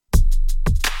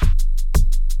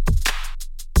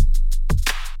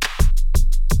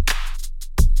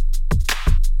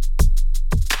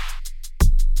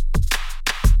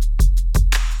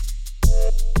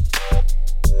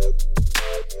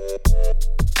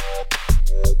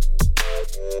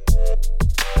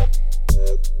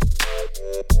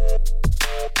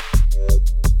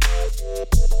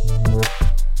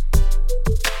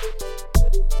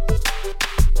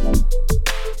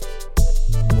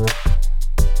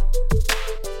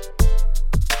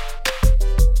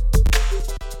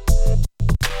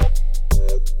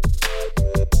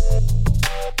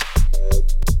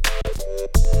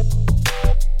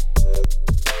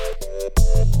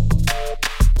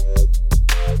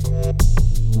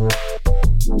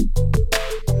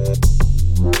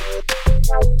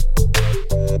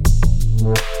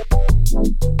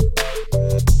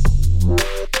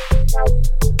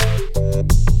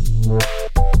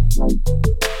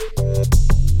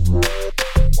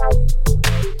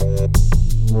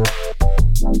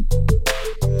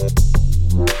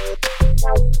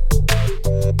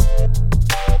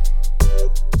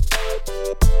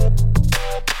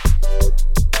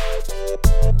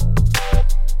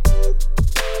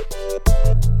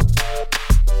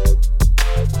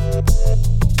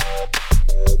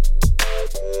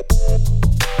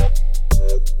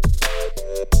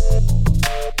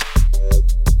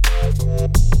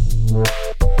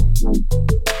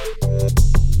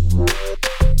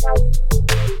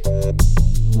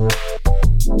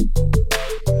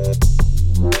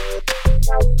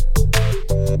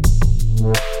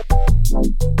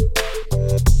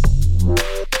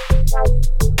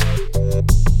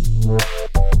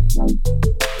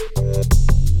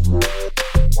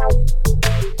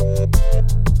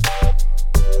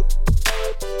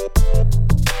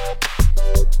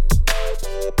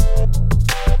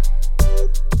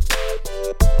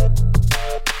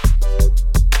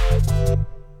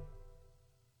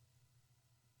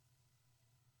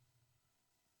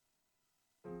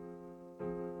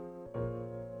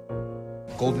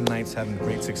Golden Knights having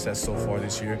great success so far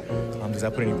this year. Does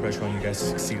that put any pressure on you guys to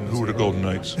succeed in this Who are the year? Golden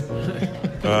Knights?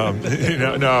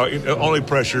 No, only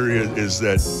pressure is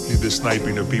that the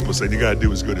sniping that people say you got to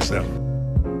do as good as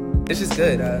them. It's just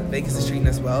good. Vegas is treating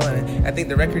us well, and I think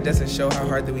the record doesn't show how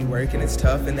hard that we work, and it's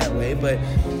tough in that way, but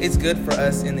it's good for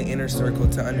us in the inner circle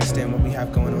to understand what we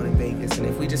have going on in Vegas, and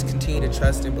if we just continue to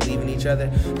trust and believe in each other,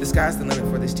 the sky's the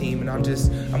limit for this team, and I'm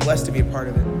blessed to be a part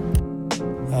of it.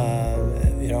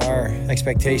 Our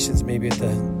expectations maybe at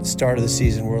the start of the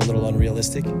season were a little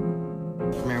unrealistic.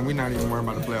 Man, we're not even worrying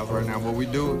about the playoffs right now. What we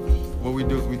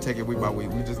do is we take it week by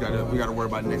week. We gotta worry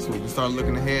about next week. You start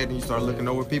looking ahead and you start looking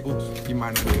over people, you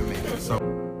might not even make it. So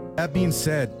that being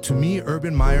said, to me,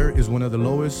 Urban Meyer is one of the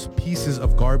lowest pieces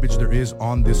of garbage there is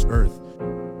on this earth.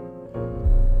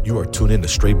 You are tuned in to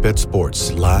Straight Bet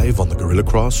Sports, live on the Gorilla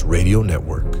Cross Radio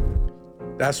Network.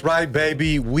 That's right,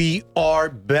 baby. We are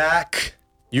back.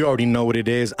 You already know what it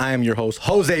is. I am your host,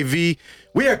 Jose V.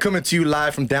 We are coming to you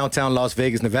live from downtown Las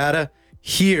Vegas, Nevada,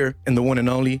 here in the one and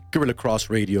only Gorilla Cross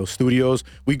Radio Studios.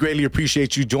 We greatly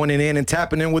appreciate you joining in and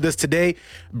tapping in with us today.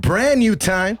 Brand new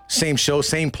time, same show,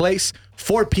 same place,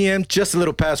 4 p.m., just a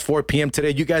little past 4 p.m. today.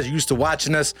 You guys are used to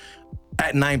watching us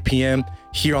at 9 p.m.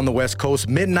 here on the West Coast,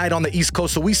 midnight on the East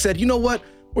Coast. So we said, you know what?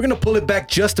 We're going to pull it back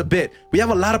just a bit. We have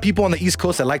a lot of people on the East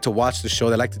Coast that like to watch the show,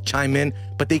 that like to chime in,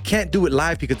 but they can't do it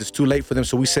live because it's too late for them.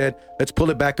 So we said, let's pull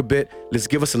it back a bit. Let's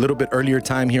give us a little bit earlier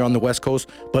time here on the West Coast,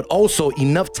 but also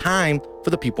enough time for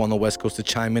the people on the West Coast to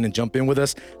chime in and jump in with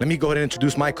us. Let me go ahead and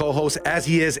introduce my co-host, as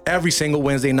he is every single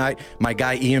Wednesday night. My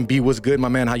guy, Ian B. What's good, my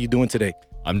man? How you doing today?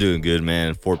 I'm doing good,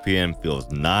 man. 4 p.m. feels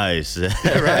nice.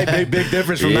 Right? Big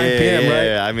difference from 9 p.m., right?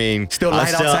 Yeah, I mean, still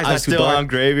light outside, I'm still on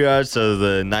graveyard, so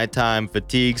the nighttime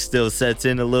fatigue still sets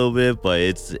in a little bit, but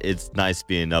it's nice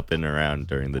being up and around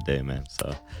during the day, man.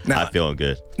 So I'm feeling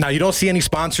good. Now, you don't see any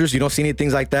sponsors, you don't see any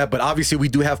things like that, but obviously we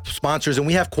do have sponsors, and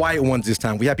we have quiet ones this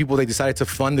time. We have people that decided to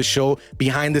fund the show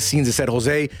behind the scenes and said,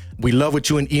 Jose, we love what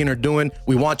you and Ian are doing.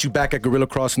 We want you back at Gorilla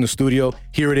Cross in the studio.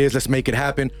 Here it is. Let's make it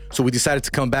happen. So we decided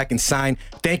to come back and sign.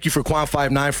 Thank you for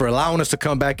Quan59 for allowing us to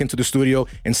come back into the studio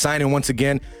and sign in once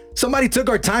again. Somebody took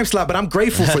our time slot, but I'm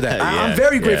grateful for that. I'm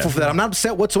very grateful for that. I'm not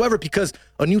upset whatsoever because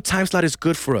a new time slot is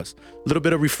good for us. A little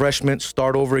bit of refreshment,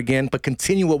 start over again, but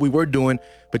continue what we were doing,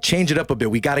 but change it up a bit.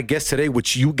 We got a guest today,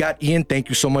 which you got, Ian. Thank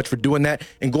you so much for doing that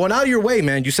and going out of your way,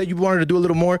 man. You said you wanted to do a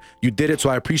little more. You did it, so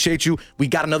I appreciate you. We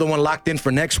got another one locked in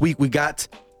for next week.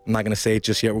 I'm not going to say it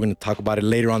just yet. We're going to talk about it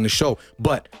later on the show.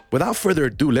 But without further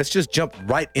ado, let's just jump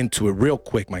right into it real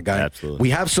quick, my guy. Absolutely.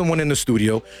 We have someone in the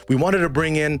studio. We wanted to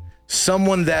bring in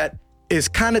someone that is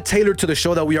kind of tailored to the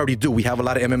show that we already do. We have a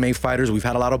lot of MMA fighters. We've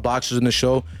had a lot of boxers in the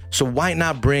show. So why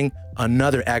not bring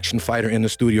another action fighter in the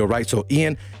studio, right? So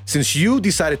Ian, since you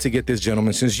decided to get this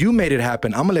gentleman, since you made it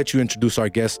happen, I'm going to let you introduce our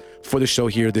guest for the show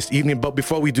here this evening. But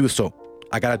before we do so,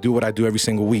 I got to do what I do every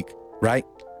single week, right?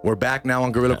 We're back now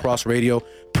on Gorilla Cross Radio.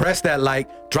 Press that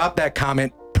like, drop that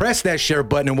comment, press that share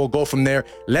button, and we'll go from there.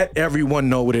 Let everyone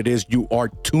know what it is you are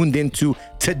tuned into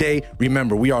today.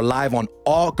 Remember, we are live on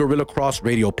all Gorilla Cross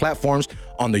Radio platforms,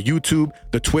 on the YouTube,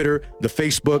 the Twitter, the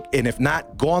Facebook, and if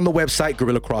not, go on the website,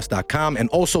 gorillacross.com, and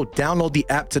also download the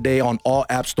app today on all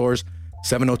app stores.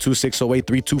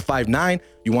 702-608-3259.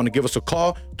 You want to give us a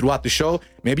call throughout the show.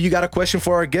 Maybe you got a question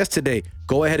for our guest today.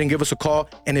 Go ahead and give us a call.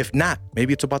 And if not,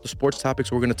 maybe it's about the sports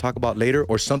topics we're going to talk about later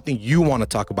or something you want to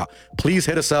talk about. Please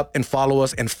hit us up and follow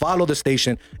us and follow the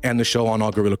station and the show on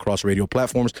all Gorilla Cross Radio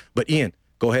platforms. But Ian,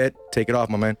 go ahead. Take it off,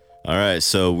 my man. All right,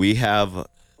 so we have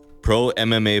pro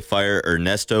MMA fighter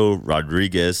Ernesto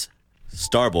Rodriguez.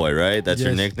 Starboy, right? That's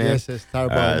your nickname? Yes,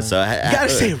 Starboy. So You got to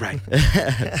say it right.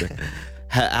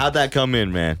 How'd that come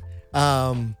in, man?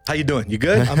 How you doing? You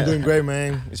good? I'm doing great,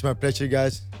 man. It's my pleasure,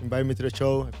 guys. Invite me to the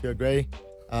show. I feel great.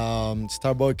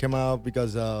 Starboy came out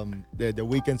because the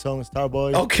weekend song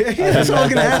Starboy. Okay, that's what I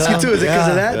was going to ask you too. Is it because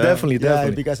of that? Yeah. Definitely. Yeah,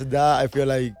 because of that, I feel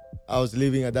like I was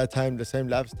living at that time the same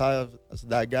lifestyle as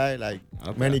that guy. Like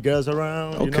many girls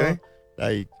around, you know?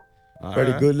 Like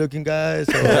pretty good looking guys.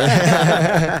 So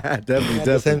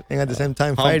Definitely. And at the same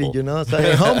time fighting, you know? So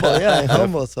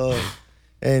humble. So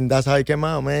and that's how it came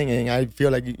out, man. And I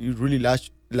feel like it really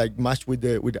matched with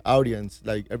the audience.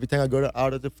 Like every time I go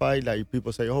out of the fight, like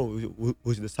people say, "Oh,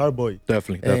 who's the Starboy?"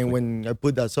 Definitely. And when I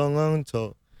put that song on,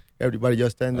 so everybody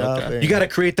just stand up. And You got to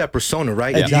create that persona,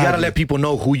 right? Exactly. You got to let people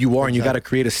know who you are, and you got to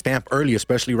create a stamp early,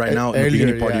 especially right now in the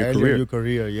beginning part of your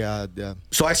career. Yeah.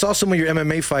 So I saw some of your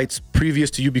MMA fights previous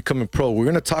to you becoming pro. We're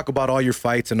going to talk about all your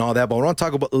fights and all that, but I want to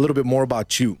talk about a little bit more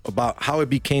about you, about how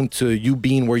it became to you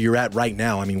being where you're at right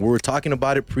now. I mean, we were talking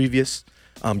about it previous,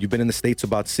 You've been in the States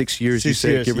about 6 years, you 6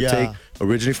 said, years, give or yeah. take.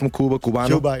 Originally from Cuba, Cubano.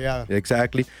 Cuba, yeah.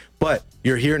 Exactly. But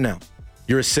you're here now.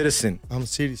 You're a citizen. I'm a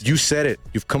citizen. You said it.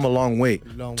 You've come a long way.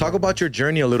 Talk way, about your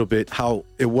journey a little bit, how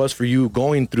it was for you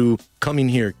going through, coming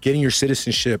here, getting your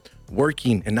citizenship,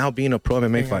 working, and now being a pro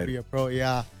MMA Be fighter. a pro,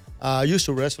 yeah. I used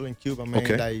to wrestle in Cuba, man,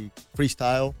 Okay. like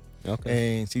freestyle.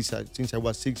 Okay. And since I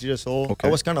was 6 years old, Okay.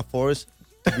 I was kind of forced,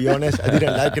 to be honest. I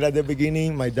didn't like it at the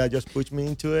beginning. My dad just pushed me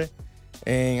into it.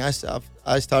 And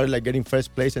I started like getting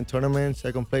first place in tournaments,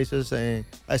 second places, and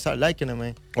I started liking it,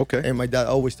 man. Okay. And my dad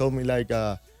always told me like,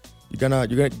 you're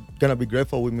gonna be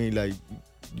grateful with me. Like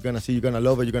you're gonna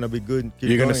love it. You're gonna be good. Keep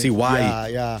You're gonna going. see why.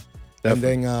 Yeah.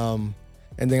 Definitely.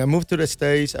 And then I moved to the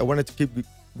States. I wanted to keep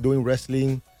doing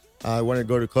wrestling. I wanted to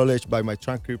go to college, but my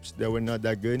transcripts they were not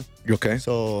that good. Okay.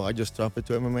 So I just transferred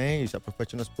to MMA. It's a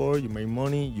professional sport. You make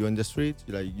money. You're in the streets.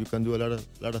 You can do a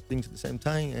lot of things at the same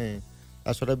time, and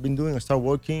that's what I've been doing. I started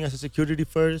working as a security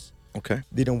first. Okay.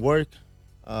 Didn't work.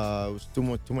 It was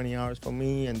too many hours for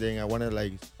me, and then I wanted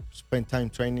like spend time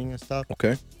training and stuff.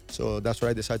 Okay. So that's why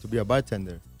I decided to be a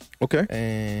bartender. Okay.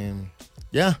 And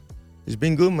yeah, it's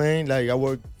been good, man. Like I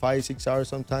work 5-6 hours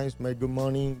sometimes, make good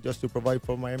money just to provide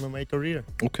for my MMA career.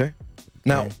 Okay.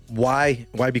 Now, why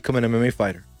become an MMA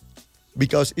fighter?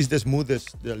 Because it's the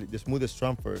smoothest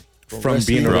transfer From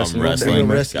being a wrestler. wrestling.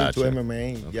 to Gotcha.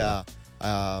 MMA. Okay. Yeah.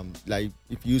 Like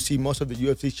if you see most of the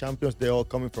UFC champions, they're all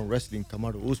coming from wrestling.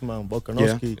 Kamaru Usman,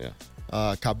 Volkanovski,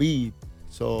 Khabib.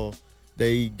 So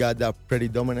they got that pretty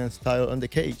dominant style on the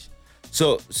cage.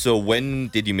 So when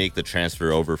did you make the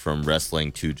transfer over from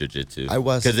wrestling to jiu-jitsu?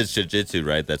 Because it's jiu-jitsu,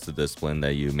 right? That's the discipline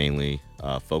that you mainly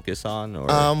focus on,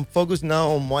 or focus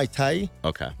now on Muay Thai.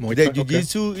 okay, The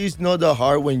jiu-jitsu is not that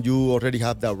hard when you already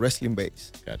have that wrestling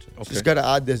base. gotcha. Just gotta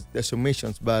add the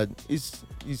submissions, but it's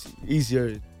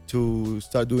easier to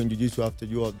start doing jiu-jitsu after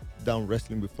you are done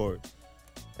wrestling before.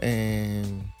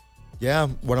 And yeah,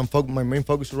 my main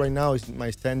focus right now is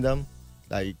my stand-up,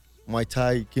 like Muay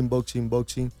Thai, kickboxing,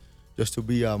 boxing, just to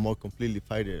be a more completely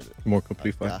fighter. More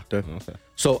complete fighter. Yeah. Definitely. Okay.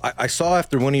 So I saw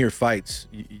after one of your fights,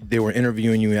 they were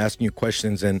interviewing you, asking you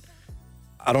questions, and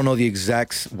I don't know the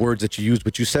exact words that you used,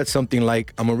 but you said something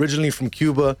like, "I'm originally from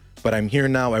Cuba, but I'm here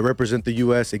now. I represent the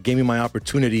U.S. It gave me my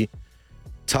opportunity."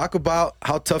 Talk about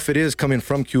how tough it is coming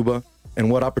from Cuba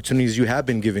and what opportunities you have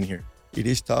been given here. It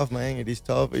is tough, man. It is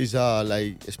tough. It's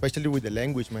like, especially with the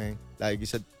language, man. Like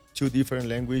it's two different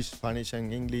languages, Spanish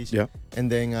and English. Yeah. And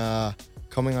then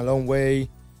coming a long way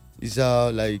is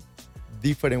like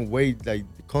different way, like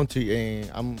the country.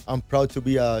 And I'm proud to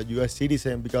be a U.S.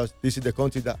 citizen because this is the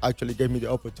country that actually gave me the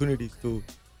opportunities to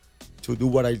do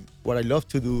what I love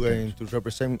to do and to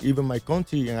represent even my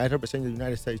country. And I represent the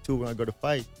United States too when I go to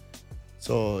fight.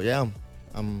 So yeah,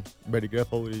 I'm very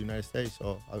grateful with the United States.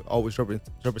 So I always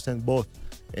represent both,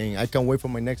 and I can't wait for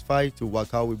my next fight to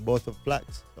walk out with both of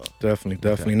flags. So. Definitely.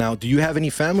 Okay. Now, do you have any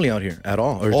family out here at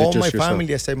all, or is All it just my yourself?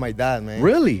 family except my dad, man.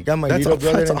 Really? Got my little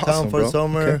brother in awesome, town for bro.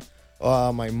 summer.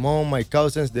 Okay. My mom, my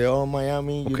cousins, they're all in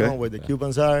Miami. You know where the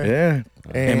Cubans are. Yeah.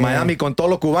 In Miami con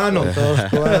todos los cubanos. Todos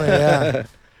cubanos, yeah.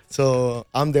 So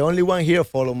I'm the only one here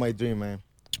follow my dream, man.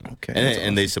 Okay.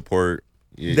 And they support.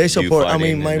 They support. I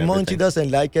mean, my and mom, she everything.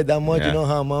 doesn't like it that much. Yeah. You know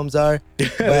how moms are.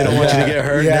 But, They don't want you to get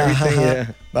hurt and everything. Yeah.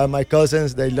 But my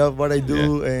cousins, they love what I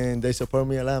do and they support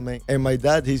me a lot, man. And my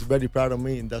dad, he's very proud of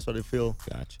me, and that's what I feel.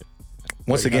 Gotcha.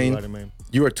 Once Very happy again, about it, man.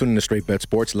 you are tuning to Straight Bet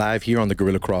Sports live here on the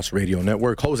Gorilla Cross Radio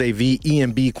Network. Jose V,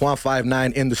 EMB, Quan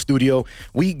 59 in the studio.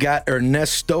 We got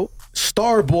Ernesto,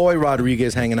 Starboy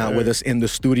Rodriguez hanging out with us in the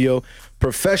studio.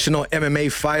 Professional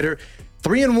MMA fighter.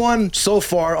 3-1 so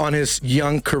far on his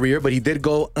young career, but he did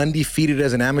go undefeated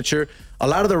as an amateur. A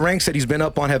lot of the ranks that he's been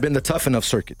up on have been the Tough Enough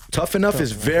circuit. Tough Enough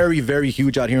is very, very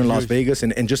huge out here in Las Vegas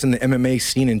and just in the MMA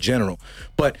scene in general.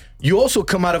 But you also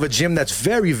come out of a gym that's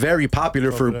very, very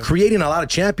popular for creating a lot of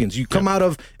champions. You come out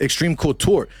of Extreme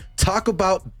Couture. Talk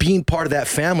about being part of that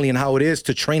family and how it is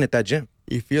to train at that gym.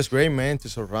 It feels great, man,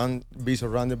 to be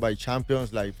surrounded by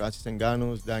champions like Francis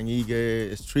Ngannou's, Dan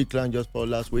Ige, Strickland just for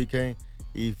last weekend.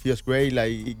 It feels great,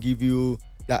 like it gives you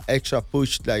that extra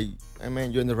push, like, hey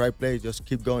man, you're in the right place, just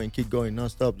keep going,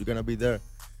 non-stop, you're gonna be there.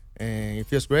 And it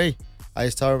feels great. I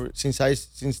started,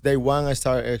 since day one, I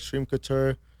started Extreme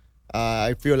Couture.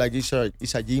 I feel like it's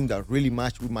a gym that really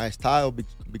matched with my style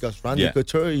because Randy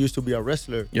Couture used to be a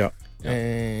wrestler. Yeah.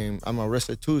 And I'm a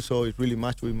wrestler too, so it really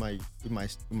matched with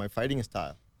my fighting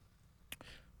style.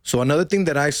 So another thing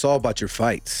that I saw about your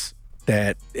fights,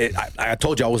 I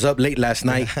told you I was up late last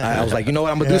night. I was like, you know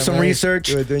what, I'm gonna do some research.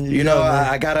 You know,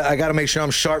 I gotta make sure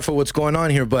I'm sharp for what's going on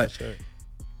here. But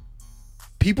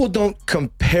people don't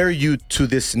compare you to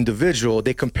this individual;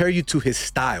 they compare you to his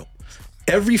style.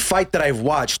 every fight that I've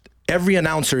watched, every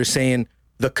announcer is saying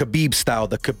the Khabib style,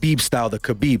 the Khabib style, the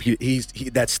Khabib. He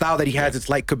that style that he has, it's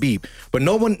like Khabib. But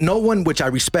no one, which I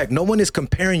respect, no one is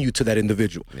comparing you to that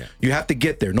individual. Yeah. You have to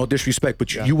get there. No disrespect,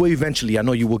 but you will eventually. I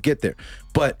know you will get there.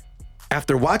 But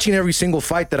after watching every single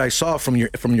fight that I saw from your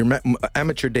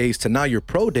amateur days to now your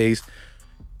pro days,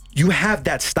 you have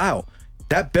that style.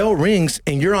 That bell rings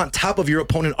and you're on top of your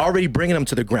opponent, already bringing them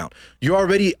to the ground. You're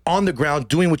already on the ground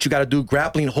doing what you got to do,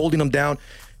 grappling, holding them down.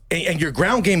 And your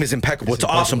ground game is impeccable. It's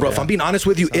awesome, bro. Yeah. If I'm being honest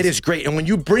with you, it is great. And when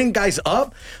you bring guys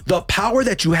up, the power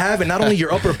that you have, and not only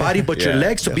your upper body, but your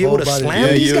legs to be able to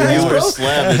slam these guys, bro. You were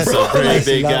slamming some pretty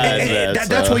big guys, man.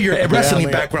 That's where your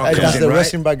wrestling background comes in, That's the right?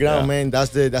 wrestling background, man. That's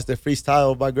the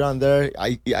freestyle background there.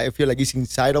 I feel like it's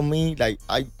inside of me. Like,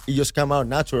 it just come out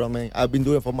natural, man. I've been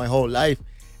doing it for my whole life.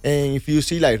 And if you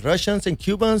see like Russians and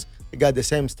Cubans, they got the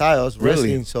same styles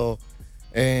wrestling. So,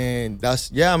 and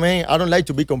that's man. I don't like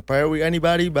to be compared with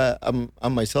anybody, but I'm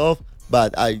myself.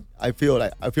 But I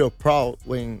feel proud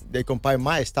when they compare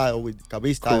my style with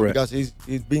Khabib's style because he's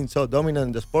been so dominant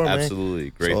in the sport, man.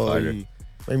 Absolutely, great fighter. It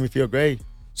made me feel great.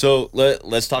 So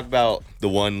let's talk about the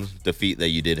one defeat that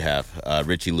you did have,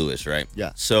 Richie Lewis, right?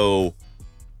 Yeah. So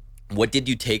what did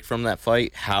you take from that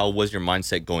fight? How was your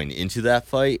mindset going into that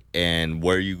fight? And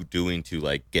what are you doing to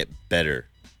like get better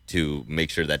to make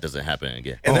sure that doesn't happen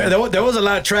again? And there was a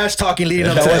lot of trash talking leading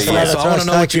up to that fight, so I want to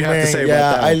know what you have to say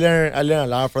about that. I learned a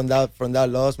lot from that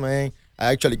loss, man.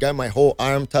 I actually got my whole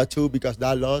arm tattooed because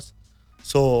that loss.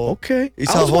 So I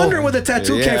was wondering where the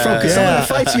tattoo came from because some of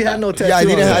the fights you had no tattoo. Yeah,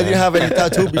 I didn't have any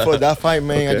tattoo before that fight,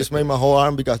 man. I just made my whole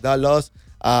arm because that loss.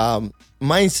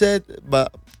 Mindset,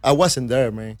 but I wasn't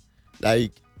there, man.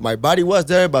 Like, my body was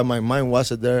there, but my mind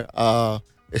wasn't there.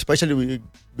 Especially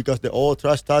because the old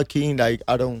trash talking, like,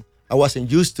 I wasn't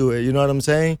used to it, you know what I'm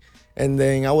saying? And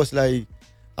then I was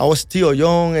still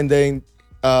young, and then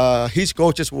his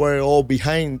coaches were all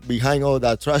behind all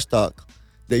that trash talk.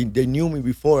 They knew me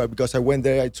before because I went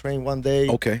there, I trained one day.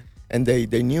 Okay. And they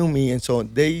knew me, and so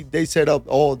they set up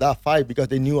all that fight because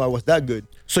they knew I was that good.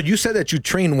 So you said that you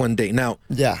trained one day. Now,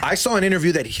 I saw an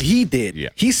interview that he did. Yeah.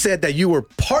 He said that you were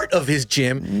part of his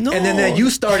gym, and then that you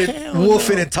started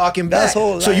woofing and talking back.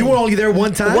 So you were only there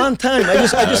one time? One time.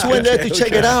 I just went there to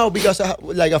check it out because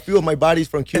a few of my buddies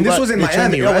from Cuba. And this was in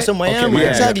Miami, right? I was in Miami,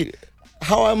 exactly.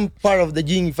 How I'm part of the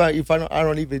gym if I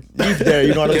don't even live there,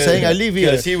 you know what I'm saying? I live here.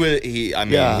 Because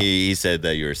he said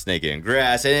that you were snaking in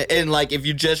grass, and like if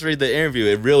you just read the interview,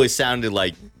 it really sounded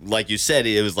like you said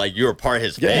it was like you were part of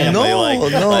his family.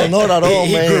 No, not at all,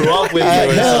 he man. He grew up with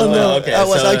you. No. Okay, I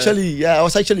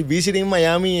was actually visiting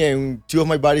Miami, and two of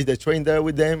my buddies they trained there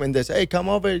with them, and they said, "Hey, come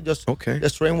over, just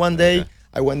train one day." Okay.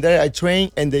 I went there, I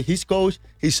trained, and his coach,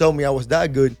 he saw me I was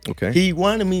that good. Okay. He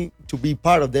wanted me to be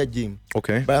part of that gym.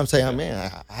 Okay. But I'm saying, man,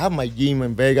 I have my gym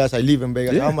in Vegas. I live in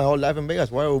Vegas. I have my whole life in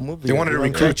Vegas. Why are we moving? They wanted to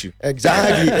recruit you.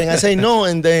 Exactly. And I say no.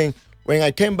 And then when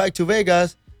I came back to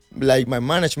Vegas, like my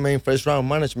management, first round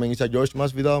management, it's a George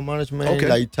Masvidal management,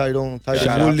 like Tyron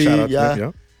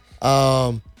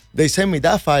Woodley, they sent me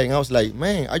that fight, and I was like,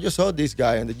 man, I just saw this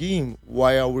guy in the gym.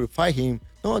 Why I would fight him?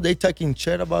 No, they talking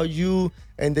shit about you,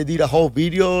 and they did a whole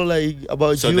video like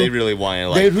about you. So they really want to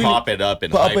like prop it up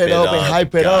and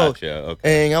hype it up.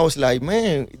 Okay. And I was like,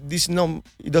 man,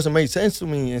 it doesn't make sense to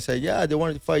me. And say, yeah, they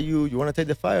wanted to fight you. You want to take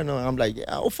the fight or no? I'm like, yeah,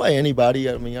 I'll fight anybody.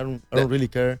 I mean, I don't really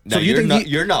care. Now, so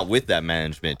you're not with that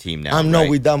management team now. I'm not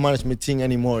with that management team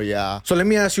anymore. Yeah. So let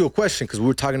me ask you a question, because we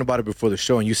were talking about it before the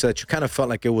show, and you said you kind of felt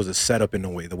like it was a setup in a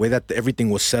way. The way that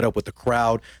everything was set up with the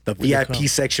crowd, the VIP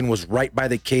section was right by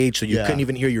the cage, so you couldn't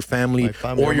even hear your family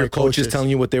or your coaches telling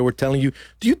you what they were telling you.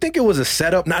 Do you think it was a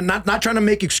setup? Not trying to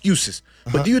make excuses,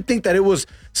 but do you think that it was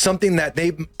something that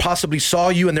they possibly saw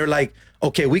you and they're like,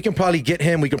 okay, we can probably get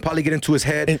him, we can probably get into his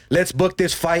head, let's book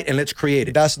this fight and let's create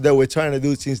it? That's what we're trying to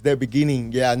do since the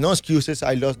beginning. Yeah, no excuses.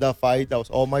 I lost that fight. That was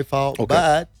all my fault. Okay.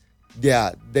 But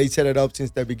yeah, they set it up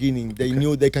since the beginning. They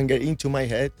knew they can get into my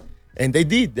head, and they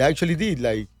did. They actually did.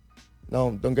 Like,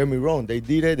 no, don't get me wrong. They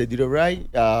did it. They did it right.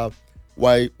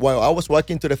 While I was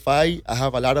walking to the fight, I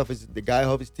have a lot of the guy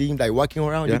of his team like walking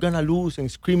around. You're gonna lose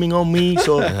and screaming on me.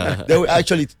 So they were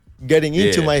actually getting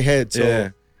into my head.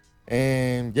 So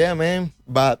and man.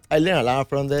 But I learned a lot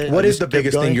from that. What is the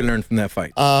biggest thing you learned from that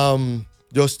fight?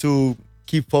 Just to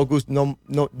keep focused. No,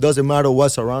 doesn't matter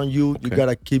what's around you. You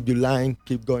gotta keep your line,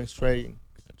 keep going straight.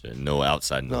 No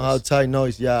outside noise. No outside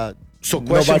noise. Yeah. So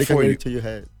question nobody for can you. get into your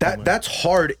head. That's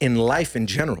hard in life in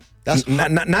general. That's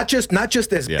not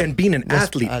just as and being an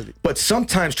athlete, but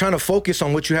sometimes trying to focus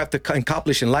on what you have to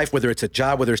accomplish in life, whether it's a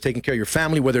job, whether it's taking care of your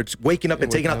family, whether it's waking up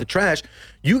and taking out the trash.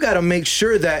 You got to make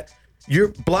sure that you're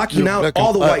blocking out blocking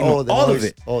all the white all noise, the all of noise,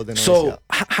 it. all the noise, So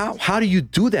yeah. how do you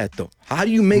do that though? How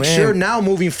do you make Man. sure now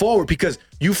moving forward, because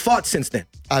you fought since then,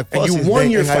 I fought and you since won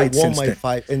then, your and fight I won since my then.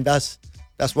 fight, and that's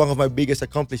one of my biggest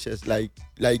accomplishments. Like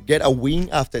get a win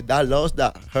after that loss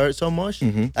that hurt so much.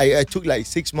 I took like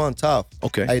 6 months off.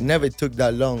 Okay. I never took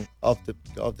that long off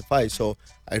the fight, so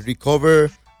I recover,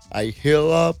 I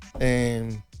heal up,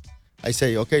 and I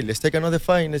say, okay, let's take another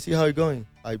fight and let's see how it's going.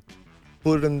 I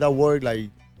put in that work,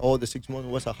 like all the 6 months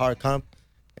was a hard camp,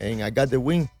 and I got the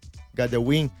win.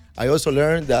 I also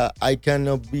learned that I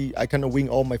cannot win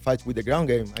all my fights with the ground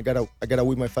game. I gotta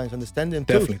win my fights understanding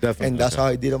too. Definitely. And that's how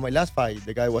I did on my last fight.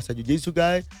 The guy was a jiu-jitsu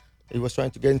guy. He was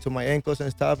trying to get into my ankles and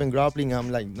stuff and grappling.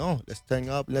 I'm like, no, let's stand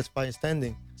up, let's fight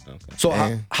standing. So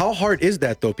how hard is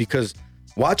that though? Because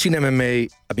watching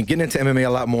MMA, I've been getting into MMA a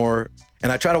lot more,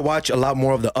 and I try to watch a lot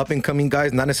more of the up and coming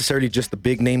guys, not necessarily just the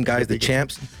big name guys, the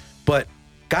champs, but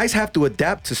guys have to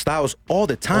adapt to styles all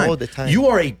the time. All the time. You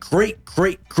are a great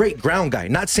ground guy.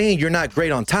 Not saying you're not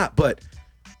great on top, but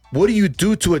what do you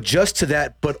do to adjust to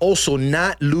that, but also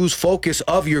not lose focus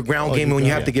of your ground game when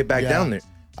you have to get back down there?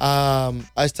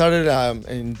 I started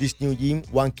in this new gym,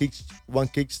 One Kicks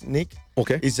Nick.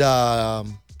 Okay. It's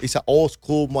an old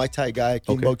school Muay Thai guy,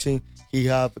 kickboxing. He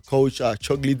have coach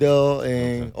Chuck Liddell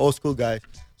and old school guy.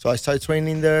 So I started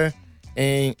training there,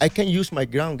 and I can use my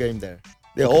ground game there.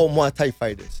 They're all Muay Thai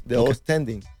fighters. They're all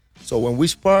standing. So when we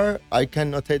spar, I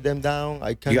cannot take them down.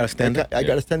 I gotta stand up. I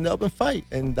gotta stand up and fight,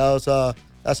 and that's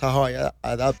how I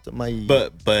adapt my.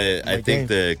 But I think game.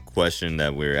 the question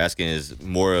that we're asking is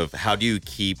more of how do you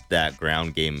keep that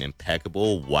ground game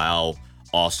impeccable while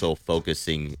also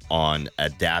focusing on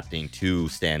adapting to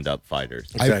stand-up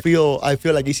fighters. Exactly. I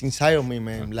feel like it's inside of me,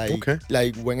 man.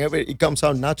 Like whenever it comes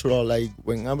out natural, like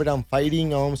whenever I'm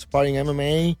fighting or I'm sparring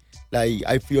MMA, like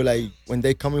I feel like when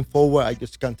they're coming forward, I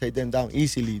just can't take them down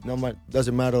easily.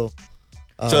 Doesn't matter.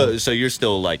 So you're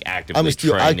still like actively I'm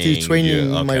still actively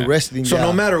training my wrestling. So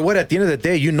no matter what, at the end of the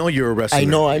day, you know you're a wrestler. I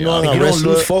know. And I'm you a don't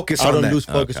wrestler. lose focus on that. I don't lose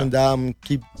focus on that. I'm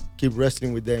keep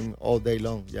wrestling with them all day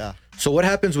long. Yeah. So what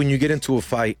happens when you get into a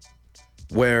fight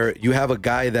where you have a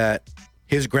guy that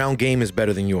his ground game is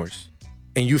better than yours,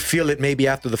 and you feel it maybe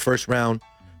after the first round,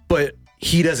 but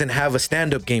he doesn't have a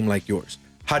stand-up game like yours?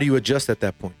 How do you adjust at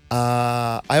that point?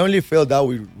 I only felt that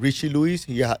with Richie Lewis.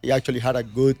 He actually had a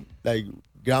good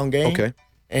ground game. Okay.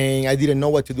 And I didn't know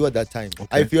what to do at that time. Okay.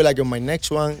 I feel like in my next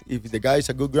one, if the guy is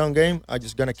a good ground game, I'm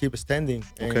just gonna keep standing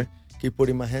and keep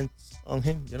putting my hands on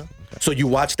him. So you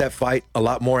watch that fight a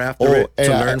lot more after it to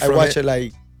learn from it? I watch it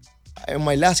like in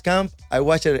my last camp. I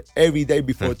watch it every day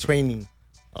before training.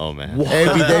 Oh man!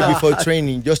 Every day before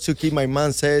training, just to keep my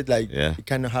mindset Yeah. it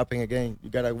cannot happen again. You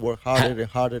gotta work harder and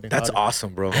harder and That's harder.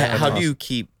 awesome, bro. How do you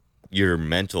keep your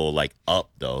mental up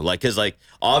though? Because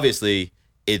obviously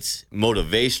it's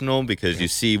motivational because you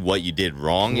see what you did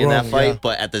wrong in that fight,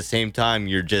 but at the same time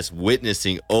you're just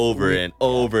witnessing over and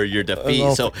over your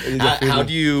defeat. So how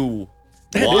do you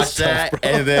watch that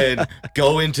and then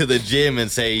go into the gym and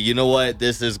say, you know what,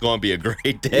 this is going to be a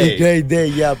great day? A great day,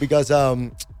 yeah, because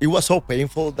it was so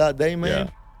painful that day, man.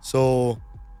 Yeah. So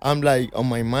I'm like, on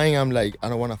my mind, I'm like, I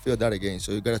don't want to feel that again.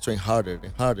 So you gotta train harder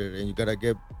and harder, and you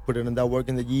gotta put in that work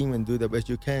in the gym and do the best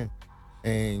you can.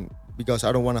 And because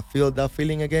I don't want to feel that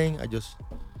feeling again, I just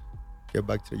get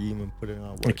back to the gym and put in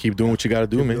our work. And keep doing what you got to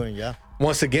do, man. Yeah.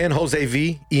 Once again, Jose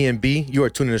V, EMB, you are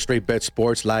tuning to Straight Bet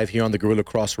Sports live here on the Gorilla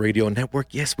Cross Radio Network.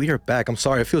 Yes, we are back. I'm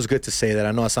sorry. It feels good to say that.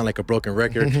 I know I sound like a broken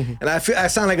record. And I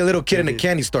sound like a little kid in a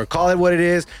candy store. Call it what it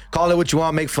is. Call it what you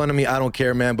want. Make fun of me. I don't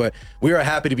care, man. But we are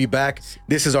happy to be back.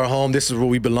 This is our home. This is where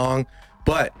we belong.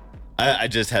 But I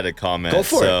just had a comment. Go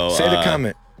for it. Say the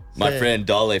comment. My friend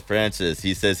Dale Francis,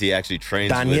 he says he actually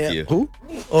trains with you. Who?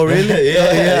 Oh, really?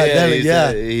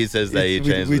 yeah. He says that he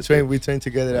trains with you. We train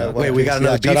together. At Wait, we got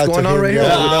another beef shout out going to on him. right here?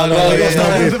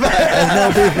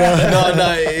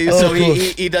 No,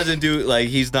 he doesn't do,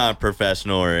 he's not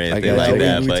professional or anything like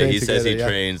that, but he says he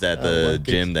trains at the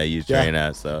gym that you train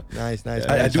at. So Nice.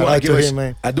 I do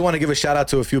want to give a shout out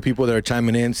to a few people that are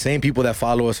chiming in. Same people that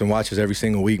follow us and watch us every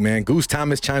single week, man. Goose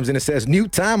Thomas chimes in and says, "New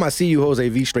time. I see you, Jose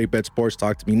V. Straight Bet Sports.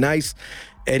 Talk to me nice."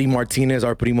 Eddie Martinez,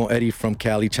 our primo Eddie from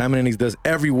Cali, chiming in. He does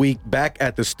every week. Back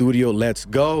at the studio. Let's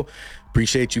go.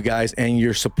 Appreciate you guys and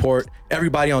your support.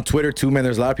 Everybody on Twitter too, man.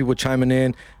 There's a lot of people chiming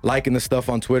in, liking the stuff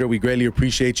on Twitter. We greatly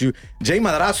appreciate you. Jay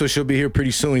Madrazo should be here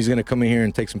pretty soon. He's gonna come in here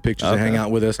and take some pictures and hang out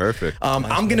with us. Perfect.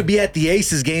 I'm gonna be at the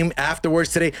Aces game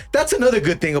afterwards today. That's another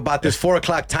good thing about this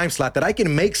 4:00 time slot, that I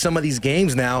can make some of these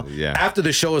games now after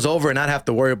the show is over and not have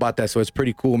to worry about that. So it's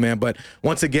pretty cool, man. But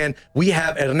once again, we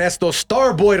have Ernesto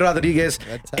Starboy Rodriguez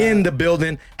in the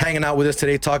building, hanging out with us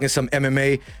today, talking some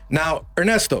MMA. Now,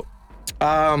 Ernesto,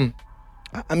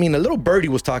 I mean, a little birdie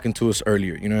was talking to us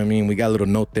earlier. You know what I mean? We got a little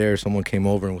note there. Someone came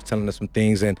over and was telling us some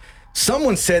things. And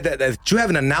someone said that you have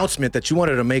an announcement that you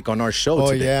wanted to make on our show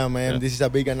today. Yeah, man. This is a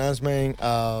big announcement.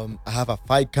 I have a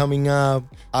fight coming up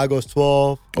August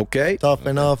 12th. Okay. Tough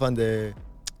enough on the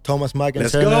Thomas Mackin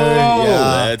Let's Center. go.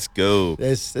 Yeah. Let's go.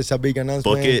 It's a big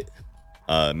announcement. Book it.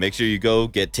 Make sure you go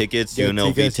get tickets. Get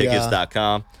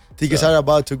UNLVtickets.com. Tickets are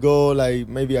about to go like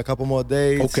maybe a couple more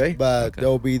days. Okay. But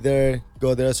they'll be there.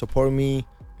 Go there, support me.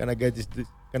 Gonna get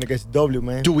this W,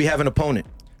 man. Do we have an opponent?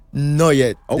 Not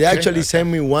yet. Okay. They actually sent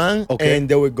me one, Okay. and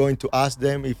they were going to ask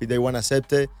them if they want to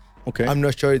accept it. Okay. I'm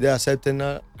not sure if they accept it or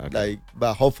not.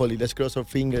 But hopefully, let's cross our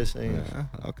fingers and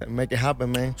make it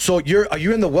happen, man. So are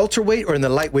you in the welterweight or in the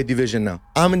lightweight division now?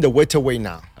 I'm in the welterweight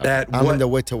now. I'm in the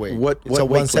welterweight. What? It's a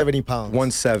weight 170 pounds.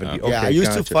 170. Okay. Yeah, I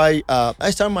used to gotcha. fight. I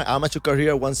started my amateur career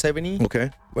at 170. Okay.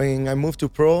 When I moved to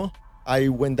pro, I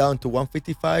went down to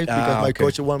 155 because my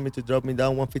coach wanted me to drop me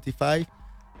down 155.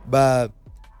 But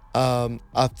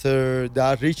after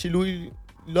that Richie Louis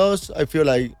loss, I feel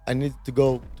like I need to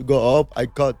go up. I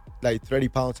cut like 30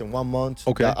 pounds in 1 month.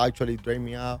 Okay. That actually drained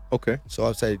me out. Okay. So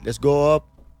I said, let's go up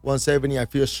 170. I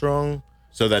feel strong.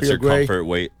 So that's feel your great. comfort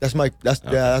weight. That's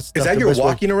that's Is the that your best way.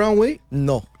 walking around weight?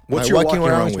 No. What's my your walking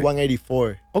walking around around is weight?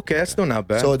 184. Okay, that's still not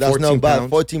bad. So that's 14 not bad. pounds.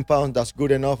 14 pounds, that's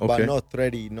good enough, but Okay. not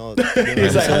 30. No, you know what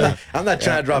He's like, saying? I'm not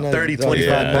trying to drop I'm not 30, dropping 25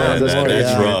 that. pounds. That's Yeah.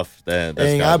 That's Yeah. rough. That's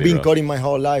And gotta I've be been rough. cutting my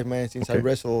whole life, man, since I Okay.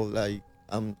 wrestle. Like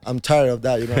I'm tired of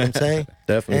that, you know what I'm saying?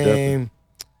 Definitely. And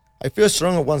I feel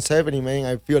strong at 170, man.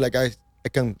 I feel like I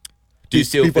can. Do you pick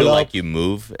still people feel up. like you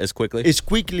move as quickly? It's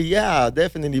quickly, yeah,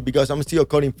 definitely, because I'm still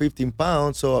cutting 15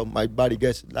 pounds, so my body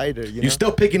gets lighter. You know? You're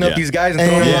still picking up Yeah. these guys and And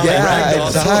throwing them yeah, like ragdolls.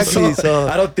 exactly. So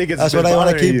I don't think it's that's been what I want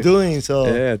to bothering keep you. doing. So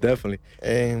Yeah, definitely.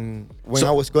 and when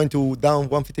I was going to down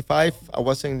 155, I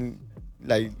wasn't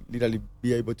like literally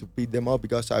be able to beat them up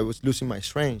because I was losing my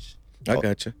strength. I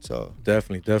gotcha. So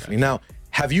Definitely. Now,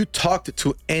 have you talked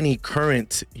to any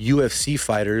current UFC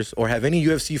fighters, or have any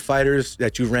UFC fighters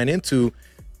that you ran into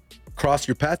cross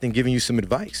your path and giving you some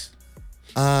advice?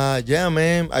 yeah,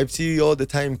 man. I see all the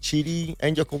time Chidi,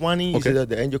 Angel Kawani. Okay. He's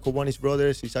the Angel Kawani's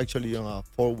brothers. He's actually on a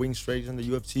 4 wing straight in the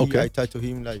UFC. Okay. I talk to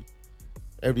him like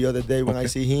every other day when I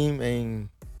see him, and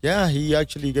yeah, he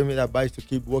actually gave me the advice to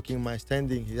keep working my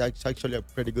standing. He's actually a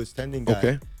pretty good standing guy.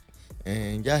 Okay.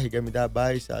 And yeah, he gave me that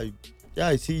advice.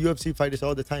 I see UFC fighters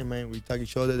all the time, man. We talk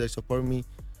each other, they support me,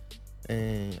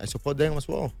 and I support them as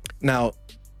well. Now,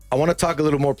 I want to talk a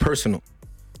little more personal.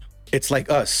 It's like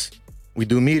us. We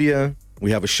do media,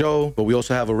 we have a show, but we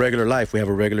also have a regular life. We have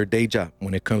a regular day job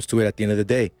when it comes to it at the end of the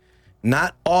day.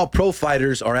 Not all pro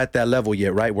fighters are at that level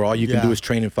yet, right? Where all you can Yeah. do is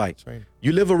train and fight. Train.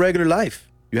 You live a regular life.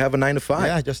 You have a 9 to 5.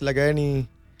 Yeah, just like any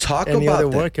Talk any about other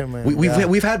that. worker, man.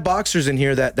 We've had boxers in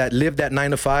here that live that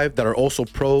 9 to 5, that are also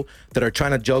pro, that are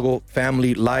trying to juggle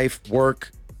family, life,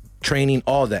 work, training,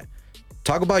 all that.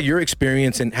 Talk about your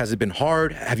experience, and has it been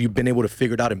hard? Have you been able to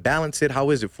figure it out and balance it? How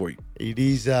is it for you? It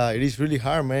is really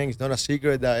hard, man. It's not a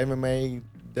secret that MMA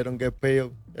they don't get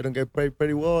paid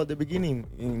pretty well at the beginning,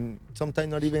 and sometimes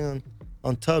not even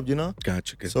on top, you know.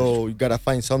 Gotcha. So you gotta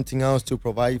find something else to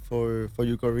provide for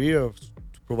your career,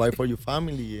 to provide for your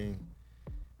family,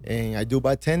 and I do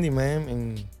bartending, man.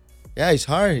 And yeah, it's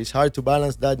hard. It's hard to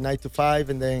balance that 9 to 5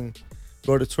 and then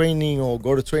go to training, or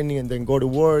go to training and then go to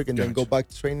work and then go back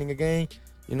to training again.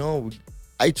 You know,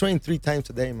 I train 3 times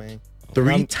a day, man.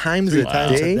 Three times Three a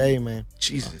times day? a day, man.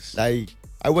 Jesus. Like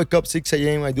I wake up 6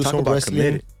 a.m. I do Talk some about wrestling.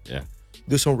 committed. Yeah.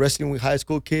 Do some wrestling with high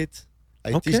school kids.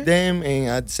 I Okay. teach them, and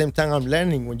at the same time I'm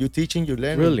learning. When you're teaching, you're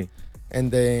learning. Really?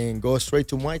 And then go straight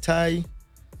to Muay Thai,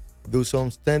 do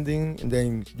some standing, and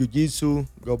then Jiu-Jitsu,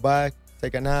 go back,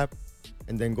 take a nap,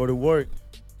 and then go to work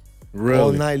Really?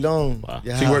 all night long. Wow.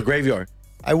 Yeah. So you work graveyard?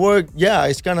 I work, yeah,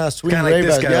 it's kind of swing Kinda like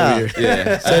this graveyard, guy yeah. over here.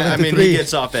 Yeah. 7 I to mean, 3. he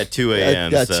gets off at 2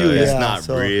 a.m., Yeah, so 2, it's yeah, not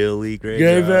so- really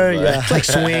Graveyard, but- yeah. It's like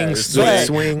swing, Swing.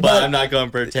 swing. But I'm not going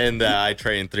to pretend that I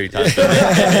train 3 times a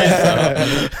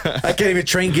day. I can't even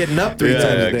train getting up 3 Yeah,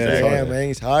 times a day. exactly. Yeah, man,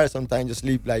 it's hard. Sometimes you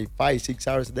sleep like 5-6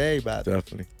 hours a day, but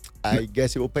Definitely. I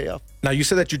guess it will pay off. Now, you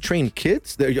said that you train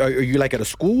kids? Are you like at a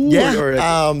school? Yeah, Or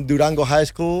Durango High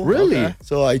School. Really? Okay.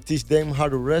 So I teach them how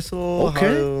to wrestle, Okay.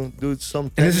 how to do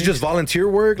some. and this is techniques. just volunteer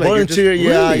work? Like you're just- Volunteer,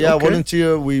 yeah, Really? yeah, Okay.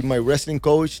 volunteer with my wrestling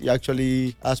coach. He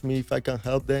actually asked me if I can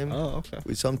help them Oh, okay.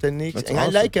 with some techniques, That's and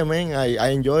awesome. I like it, man. I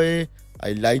enjoy it.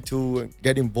 I like to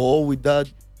get involved with that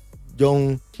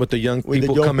young, With the young with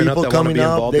people the young coming people up that want to coming be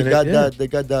up. involved They in got it? that, they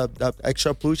got that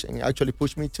extra push, and actually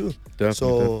push me too. Definitely,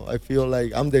 So I feel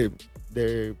like I'm the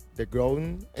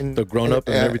grown and The grown up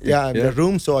and everything. Yeah, in Yeah. the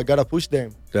room. So I gotta push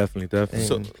them, Definitely. and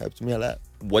So- helps me a lot.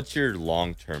 what's your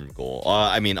long-term goal?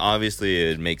 I mean, obviously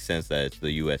it makes sense that it's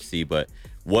the UFC, but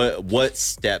what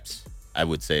steps, I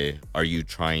would say, are you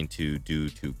trying to do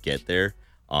to get there?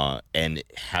 And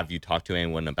have you talked to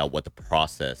anyone about what the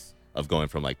process of going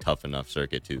from like Tough Enough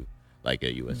circuit to like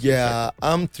a UFC Yeah, circuit?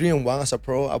 I'm 3-1 as a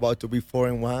pro, about to be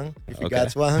 4-1 if he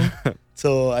gets one.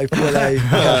 So I feel like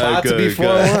About to be 4-1.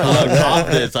 I love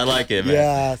confidence. I like it, man.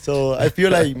 yeah. So I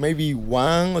feel like maybe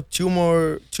 1 or 2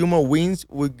 more wins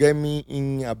would get me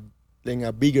in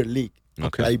a bigger league,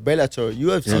 Okay. like Bellator,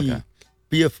 UFC,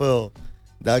 PFL.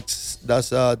 That's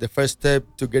the first step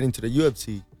to get into the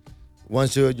UFC.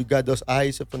 Once you got those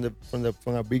eyes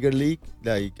from a bigger league,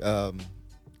 like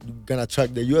you're gonna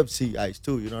attract the UFC eyes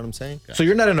too. You know what I'm saying? So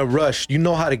you're not in a rush. You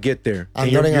know how to get there. I'm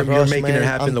And not in a you're rush, making man. it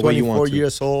happen I'm the way you 24 want to.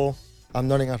 years old. I'm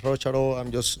not in a rush at all.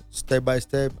 I'm just step by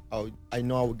step. I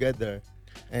know I will get there.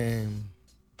 And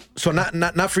So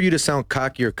not for you to sound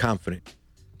cocky or confident.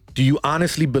 Do you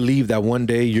honestly believe that one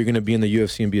day you're gonna be in the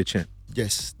UFC and be a champ?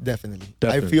 yes, definitely.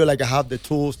 Definitely. I feel like I have the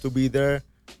tools to be there.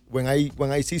 When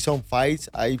I see some fights,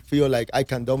 I feel like I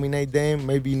can dominate them.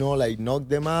 Maybe not like knock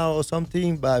them out or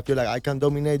something, but I feel like I can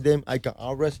dominate them. I can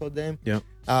out wrestle them. Yeah.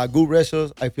 Good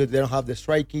wrestlers. I feel they don't have the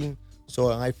striking,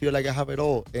 so I feel like I have it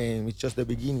all, and it's just the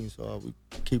beginning. So I will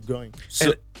keep growing. So,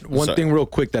 And one sorry. thing real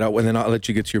quick and then I'll let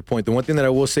you get to your point. The one thing that I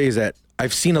will say is that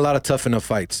I've seen a lot of Tough Enough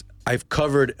fights. I've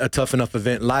covered a Tough Enough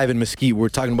event live in Mesquite. We were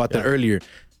talking about that earlier.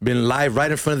 Been live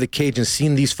right in front of the cage and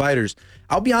seen these fighters.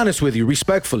 I'll be honest with you,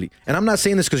 respectfully, and I'm not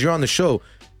saying this because you're on the show.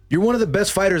 You're one of the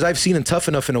best fighters I've seen in Tough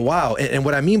Enough in a while. And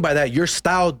what I mean by that, your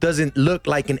style doesn't look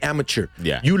like an amateur.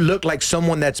 Yeah. You look like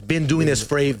someone that's been doing this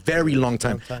for a very long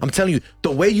time. I'm telling you,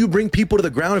 the way you bring people to the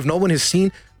ground, if no one has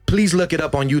seen, please look it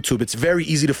up on YouTube. It's very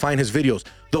easy to find his videos.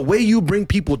 The way you bring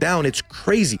people down, it's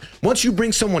crazy. Once you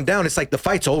bring someone down, it's like the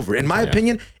fight's over. In my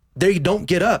opinion, they don't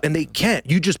get up and they can't.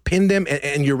 You just pin them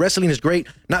and your wrestling is great.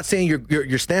 Not saying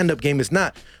your stand-up game is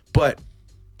not, but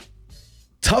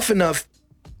Tough Enough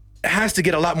has to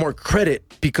get a lot more credit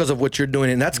because of what you're doing,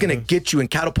 and that's going to get you and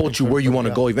catapult you where you want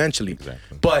to go eventually.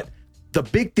 Exactly. But the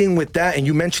big thing with that, and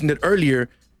you mentioned it earlier,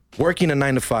 working a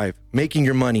 9 to 5, making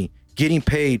your money, getting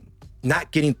paid,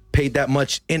 not getting paid that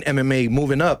much in MMA,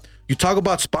 moving up. You talk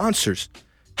about sponsors.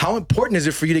 How important is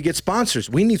it for you to get sponsors?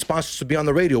 We need sponsors to be on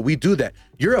the radio. We do that.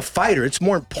 You're a fighter. It's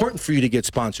more important for you to get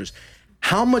sponsors.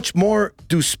 How much more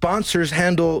do sponsors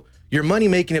handle your money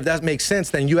making, if that makes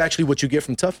sense, than you actually what you get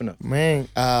from Tough Enough? Man,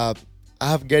 I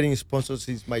have getting sponsors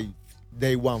since my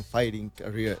day one fighting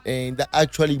career, and that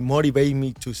actually motivated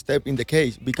me to step in the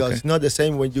cage because it's not the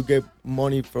same when you get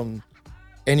money from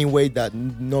any way that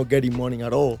not getting money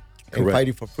at all and Correct.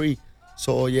 fighting for free.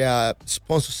 So yeah,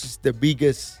 sponsors is the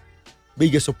biggest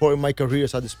support in my career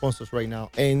are the sponsors right now,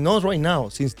 and not right now,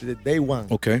 since the day one.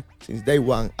 Okay. Since day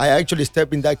one, I actually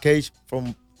stepped in that cage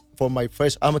for my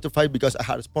first amateur fight because I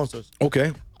had sponsors.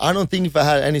 Okay. I don't think if I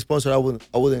had any sponsor, I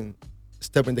wouldn't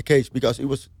step in the cage because it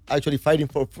was actually fighting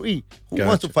for free. Who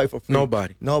wants to Gotcha. fight for free?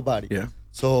 Nobody. Yeah.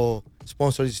 So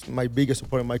sponsor is my biggest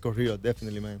support in my career,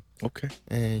 definitely, man. Okay.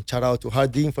 And shout out to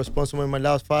Hardin for sponsoring my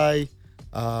last fight.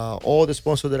 All the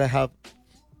sponsors that I have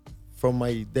from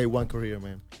my day one career,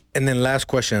 man. And then last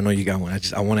question, I know you got one.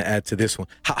 I want to add to this one.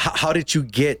 How did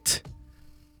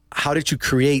you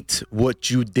create what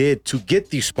you did to get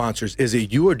these sponsors? Is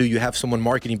it you or do you have someone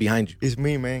marketing behind you? It's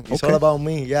me, man. It's Okay. all about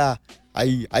me. Yeah.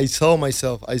 I saw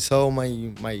myself. I saw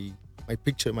my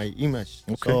picture, my image.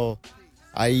 Okay. So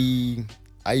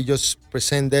I just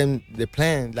present them the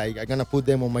plan. Like I'm gonna put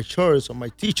them on my shirts, on my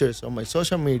t-shirts, on my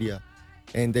social media.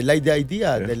 And they like the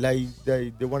idea. Yeah.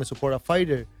 They want to support a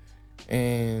fighter.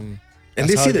 And they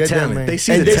that's how see I the get there, talent. man. They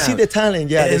see and the they talent. see the talent.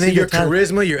 Yeah. And they then see your the talent.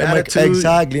 charisma, your And my- attitude.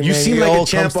 exactly. You Man. seem It like all a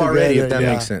champ comes already, together, if that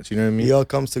yeah. makes sense. You know what I mean? It all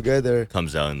comes together.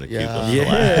 Comes out in the Yeah. Cuban Yeah.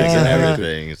 flags and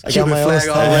everything. It's I got my own flag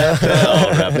all style. wrapped up.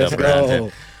 all wrapped Let's up around go.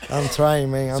 it. I'm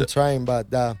trying, man. I'm trying,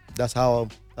 but that's how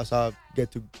I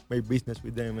get to make business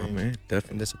with them, Oh, man. man,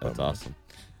 definitely. And that's That's awesome.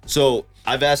 So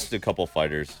I've asked a couple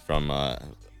fighters from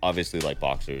obviously like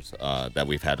boxers that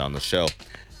we've had on the show.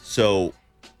 So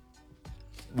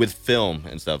with film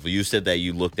and stuff, you said that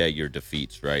you looked at your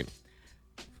defeats, right?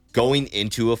 Going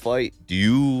into a fight,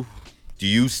 do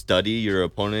you study your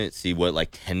opponent, see what like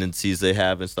tendencies they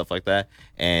have and stuff like that,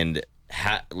 and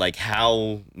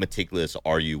how meticulous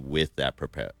are you with that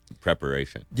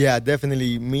preparation? Yeah,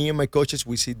 definitely. Me and my coaches,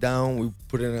 we sit down, we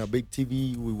put it on a big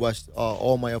TV, we watch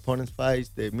all my opponent's fights,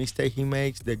 the mistake he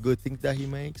makes, the good things that he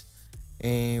makes,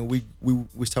 and we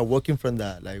start working from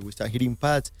that. Like we start hitting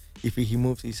pads. If he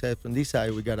moves his head from this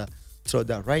side, we gotta throw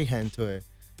that right hand to it.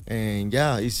 And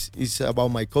yeah, it's about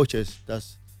my coaches.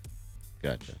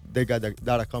 Gotcha. They got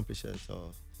that accomplished.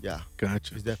 So yeah,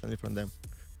 Gotcha. it's definitely from them.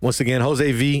 Once again,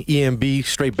 Jose V, EMB,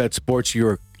 Straight Bet Sports.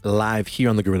 You're live here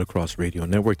on the Gorilla Cross Radio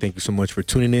Network. Thank you so much for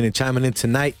tuning in and chiming in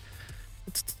tonight.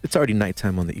 It's already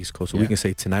nighttime on the East Coast, so we can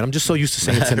say tonight. I'm just so used to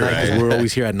saying tonight because we're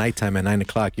always here at nighttime at 9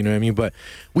 o'clock, you know what I mean? But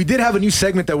we did have a new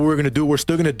segment that we were going to do. We're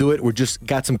still going to do it. We're just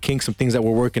got some kinks, some things that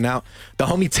we're working out. The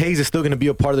homie Taze is still going to be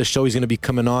a part of the show. He's going to be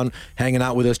coming on, hanging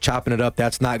out with us, chopping it up.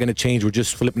 That's not going to change. We're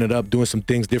just flipping it up, doing some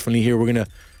things differently here. We're going to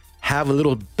have a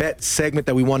little bet segment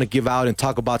that we want to give out and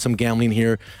talk about some gambling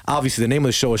here. Obviously, the name of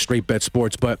the show is Straight Bet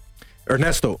Sports. But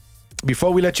Ernesto,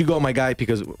 before we let you go, my guy,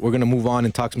 because we're going to move on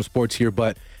and talk some sports here,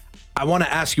 but I want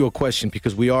to ask you a question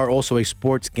because we are also a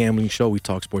sports gambling show. We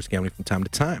talk sports gambling from time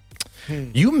to time.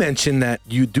 You mentioned that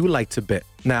you do like to bet.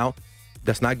 Now,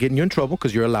 that's not getting you in trouble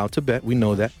because you're allowed to bet. We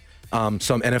know that. Some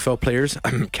NFL players,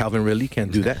 Calvin Ridley,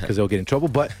 can't do that because they'll get in trouble.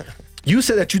 But you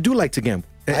said that you do like to gamble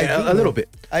a little bit.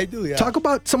 I do, yeah. Talk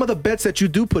about some of the bets that you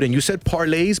do put in. You said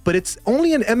parlays, but it's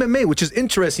only in MMA, which is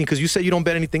interesting because you said you don't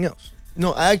bet anything else.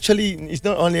 No, actually, it's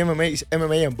not only MMA. It's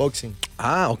MMA and boxing.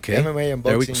 Ah, okay. MMA and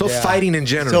boxing. So fighting in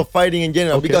general. So fighting in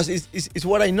general Okay. because it's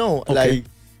what I know. Okay. Like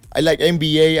I like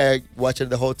NBA. I watch it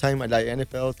the whole time. I like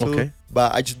NFL too. Okay.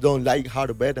 But I just don't like how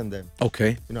to bet on them.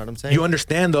 Okay. You know what I'm saying? You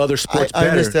understand the other sports I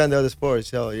better. understand the other sports.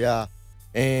 So yeah,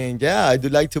 and yeah, I do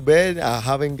like to bet. I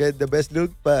haven't get the best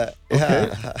look, but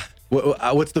yeah.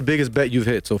 What's the biggest bet you've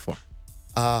hit so far?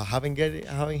 Haven't hit.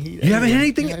 You haven't hit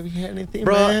anything? I haven't hit anything,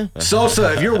 Bro, man.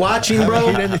 Sosa, if you're watching, bro,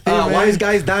 Haven't hit anything, man. Wise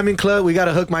Guys Diamond Club, we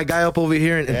gotta hook my guy up over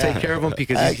here and take care of him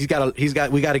because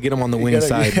we gotta get him on the winning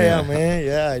side. Yeah, man. man.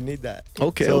 Yeah, I need that.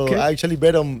 Okay, so okay. I actually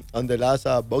bet on the last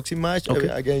boxing match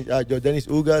against Jordanis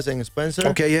Ugas and Spencer.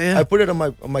 Okay, yeah. I put it on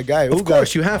my guy. Of Ugas.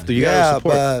 course, you have to. You gotta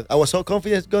support. but I was so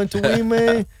confident going to win,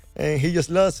 man, and he just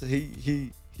lost.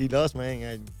 He lost, man.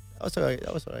 And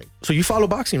that was all right. So you follow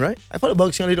boxing, right? I follow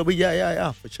boxing a little bit.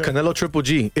 Yeah, for sure. Canelo Triple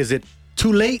G. Is it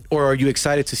too late, or are you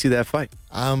excited to see that fight?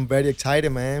 I'm very excited,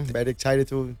 man. Very excited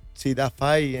to see that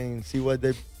fight and see what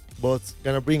they both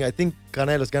gonna bring. I think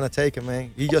Canelo's gonna take it, man.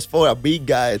 He just fought a big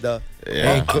guy, though.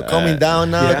 And coming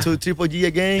down now to Triple G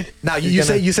again. Now you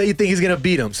say you think he's gonna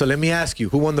beat him. So let me ask you,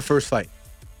 who won the first fight?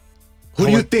 Who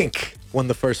do you think won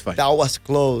the first fight? That was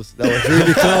close. That was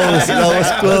really close. That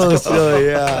was close. So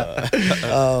yeah.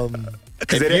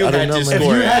 If you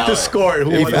had to score,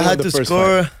 who If won I had the to first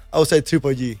score, I would say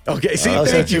Triple G. Okay, see, I'll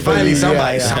thank say you. Triple Finally,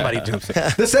 G. somebody jumps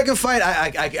in. The second fight,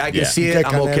 I can see it. Get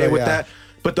I'm okay Canelo, with yeah. that.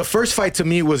 But the first fight to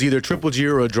me was either Triple G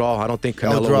or a draw. I don't think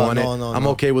Canelo draw. won it. No, I'm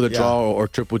okay with a draw or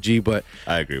Triple G, but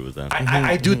I agree with that.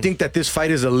 I do think that this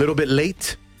fight is a little bit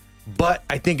late. But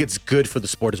I think it's good for the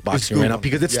sport of boxing good, right now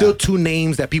because it's still two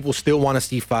names that people still want to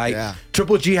see fight. Yeah.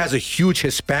 Triple G has a huge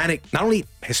Hispanic, not only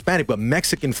Hispanic, but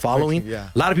Mexican following.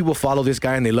 Yeah. A lot of people follow this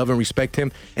guy and they love and respect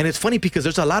him. And it's funny because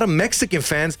there's a lot of Mexican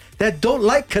fans that don't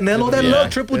like Canelo that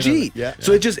love Triple G.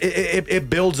 So it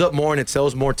builds up more and it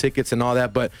sells more tickets and all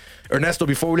that. But Ernesto,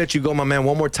 before we let you go, my man,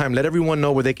 one more time, let everyone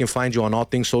know where they can find you on all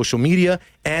things social media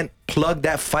and plug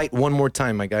that fight one more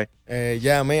time, my guy.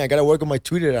 Yeah, man, I gotta work on my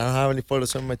Twitter. I don't have any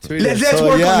followers on my Twitter. Let's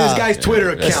work on this guy's Twitter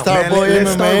account, man. Starboy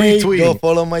Let's start MMA. retweeting. Go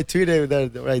follow my Twitter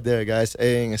right there, guys.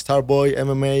 And Starboy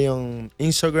MMA on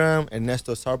Instagram.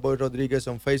 Ernesto Starboy Rodriguez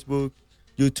on Facebook.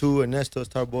 YouTube, Ernesto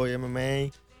Starboy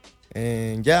MMA.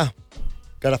 And yeah,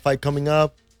 got a fight coming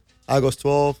up. August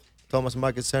 12th, Thomas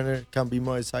Market Center. Can't be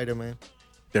more excited, man.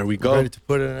 There we go. Ready to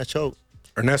put it in a show.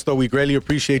 Ernesto, we greatly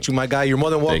appreciate you, my guy. You're more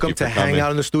than welcome you to for hang coming.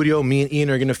 out in the studio. Me and Ian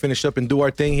are going to finish up and do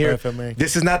our thing here. Perfect, man.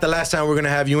 This is not the last time we're going to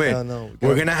have you in. No.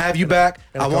 We're going to have you back.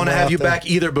 I want to come have you after. back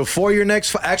either before your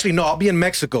next fight. Actually, no, I'll be in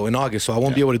Mexico in August, so I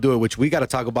won't be able to do it, which we got to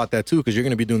talk about that too because you're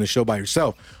going to be doing the show by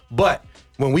yourself. But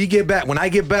when I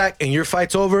get back and your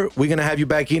fight's over, we're going to have you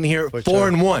back in here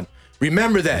 4-1.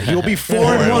 Remember that. You'll be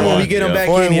 4-1 when we get him back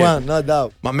in here. 4-1, no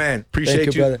doubt. My man, appreciate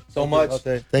Thank you, brother. so much.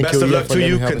 Okay. Best of luck for to letting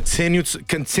you. me have it.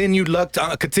 Continued luck,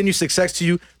 continued success to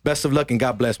you. Best of luck and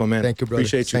God bless, my man. Thank you, brother.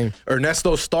 Appreciate you. Same.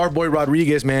 Ernesto Starboy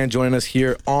Rodriguez, man, joining us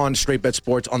here on Straight Bet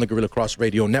Sports on the Gorilla Cross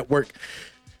Radio Network.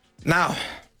 Now,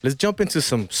 let's jump into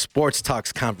some sports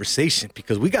talks conversation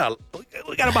because we got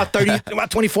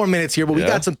about 24 minutes here, but we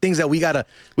got some things that we gotta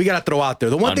throw out there.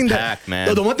 The one thing that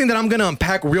I'm gonna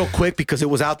unpack real quick because it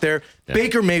was out there. Yeah.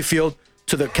 Baker Mayfield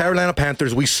to the Carolina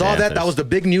Panthers. We saw that was the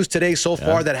big news today so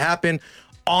far that happened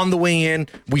on the way in.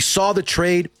 We saw the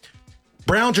trade.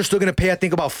 Browns are still going to pay, I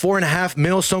think, about $4.5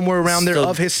 million somewhere around there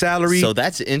of his salary. So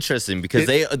that's interesting because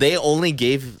they only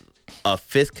gave a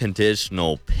 5th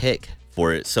conditional pick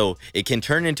for it, so it can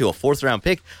turn into a 4th round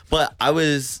pick. But I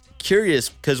was curious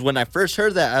because when I first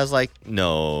heard that, I was like,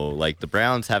 no, like the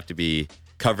Browns have to be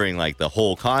covering like the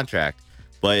whole contract.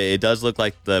 But it does look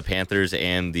like the Panthers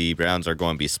and the Browns are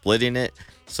going to be splitting it.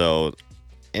 So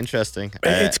interesting.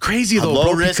 It's crazy though, low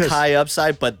bro, risk, because- high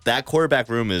upside, but that quarterback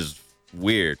room is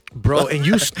weird, bro. And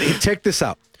you check this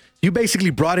out. You basically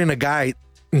brought in a guy,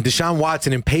 Deshaun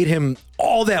Watson, and paid him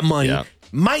all that money. Yeah.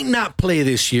 Might not play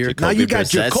this year. Now you got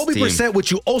Jacoby Brissett,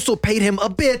 which you also paid him a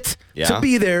bit to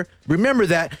be there. Remember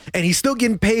that, and he's still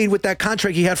getting paid with that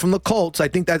contract he had from the Colts. I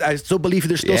think that I still believe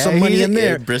there's still some money in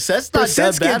there. Brissett's not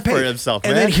that bad for himself,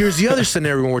 man. And then here's the other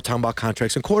scenario when we're talking about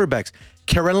contracts and quarterbacks.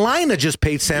 Carolina just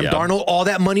paid Sam Darnold all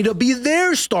that money to be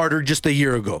their starter just a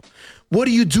year ago. What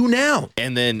do you do now?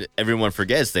 And then everyone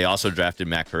forgets they also drafted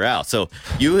Matt Corral. So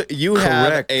you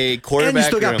have a quarterback and you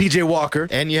still got room, PJ Walker.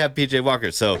 And you have PJ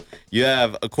Walker. So you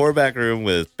have a quarterback room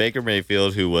with Baker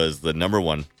Mayfield, who was the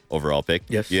 #1 overall pick.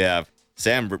 Yes. You have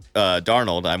Sam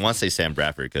Darnold. I want to say Sam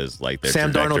Bradford because like their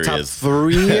Sam trajectory Darnold top is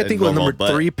 3. I think it was number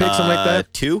 3 pick, something like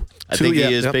that. 2. I think he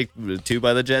is picked 2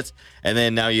 by the Jets. And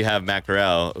then now you have Matt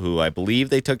Corral, who I believe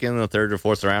they took in the 3rd or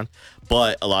 4th round.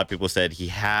 But a lot of people said he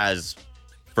has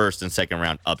 1st and 2nd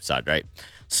round upside, right?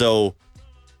 So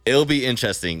it'll be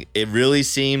interesting. It really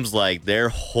seems like their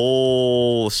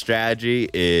whole strategy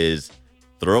is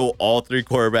throw all 3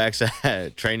 quarterbacks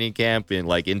at training camp and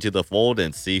like into the fold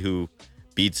and see who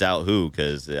beats out who,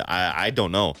 because I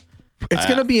don't know. It's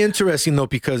going to be interesting, though,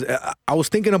 because I was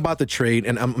thinking about the trade,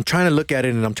 and I'm trying to look at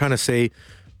it, and I'm trying to say,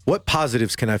 what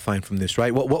positives can I find from this,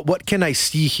 right? What can I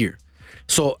see here?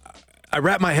 So I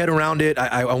wrapped my head around it.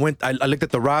 I looked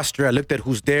at the roster. I looked at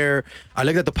who's there. I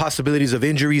looked at the possibilities of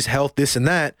injuries, health, this and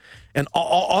that. And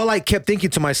all I kept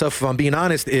thinking to myself, if I'm being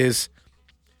honest, is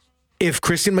if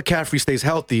Christian McCaffrey stays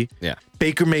healthy,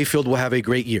 Baker Mayfield will have a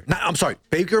great year. I'm sorry.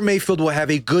 Baker Mayfield will have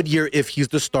a good year if he's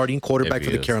the starting quarterback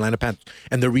for the Carolina Panthers.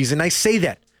 And the reason I say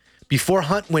that, before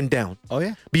Hunt went down,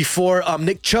 before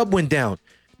Nick Chubb went down,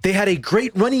 they had a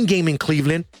great running game in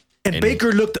Cleveland, and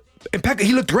Baker looked impeccable.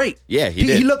 He looked great. Yeah, he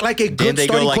did. He looked like a good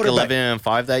starting quarterback. Didn't they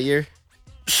go like 11-5 that year?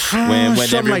 When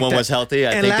everyone was healthy,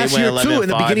 I think they went 11-5. Too, in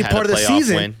the beginning part of the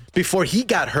season, win. before he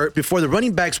got hurt, before the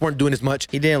running backs weren't doing as much,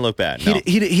 he didn't look bad. No.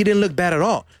 He didn't look bad at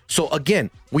all. So again,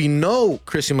 we know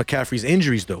Christian McCaffrey's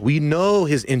injuries, though. We know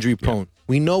his injury prone. Yeah.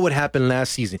 We know what happened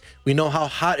last season. We know how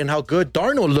hot and how good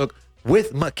Darnold looked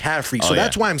with McCaffrey. So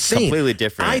that's why I'm saying completely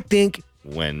different. I think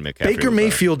when McCaffrey Baker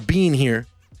Mayfield being here,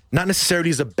 not necessarily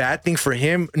is a bad thing for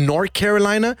him nor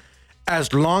Carolina,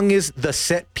 as long as the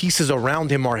set pieces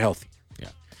around him are healthy.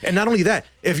 And not only that,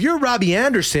 if you're Robbie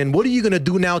Anderson, what are you going to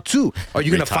do now, too? Are you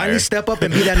going to finally step up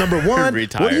and be that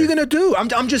 #1? What are you going to do?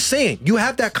 I'm just saying. You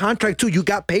have that contract, too. You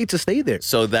got paid to stay there.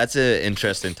 So that's an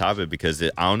interesting topic because I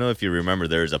don't know if you remember,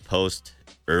 there was a post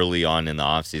early on in the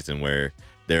offseason where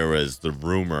there was the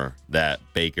rumor that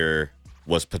Baker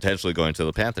was potentially going to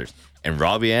the Panthers. And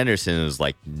Robbie Anderson was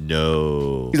like,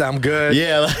 no. He's like, I'm good.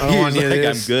 Yeah, like, I'm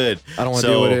good. I don't want to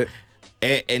deal with it.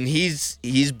 And he's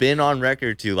been on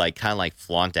record to like kind of like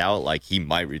flaunt out like he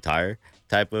might retire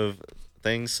type of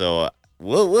thing. So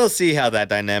we'll see how that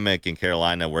dynamic in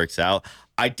Carolina works out.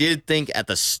 I did think at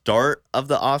the start of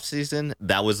the offseason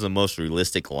that was the most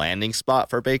realistic landing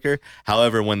spot for Baker.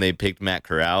 However, when they picked Matt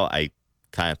Corral, I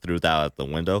kind of threw that out the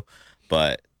window.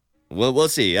 But we'll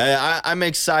see. I'm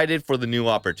excited for the new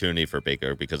opportunity for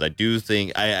Baker because I do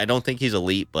think I don't think he's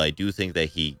elite, but I do think that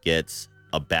he gets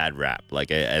a bad rap. Like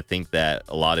I think that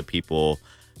a lot of people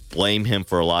blame him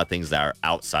for a lot of things that are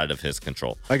outside of his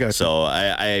control. I got you. So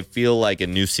I feel like a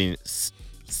new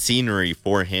scenery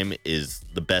for him is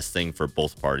the best thing for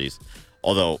both parties.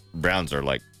 Although Browns are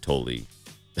like totally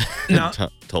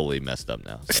messed up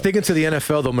now. So. Sticking to the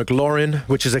NFL though, McLaurin,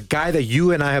 which is a guy that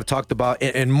you and I have talked about,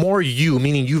 and more you,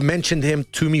 meaning you've mentioned him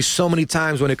to me so many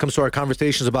times when it comes to our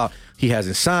conversations about he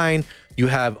hasn't signed. You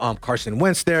have Carson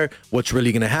Wentz there. What's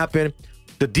really going to happen?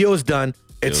 The deal is done.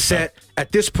 It's set.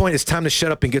 At this point, it's time to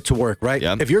shut up and get to work, right?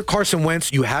 Yeah. If you're Carson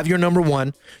Wentz, you have your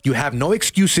 #1. You have no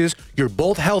excuses. You're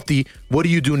both healthy. What do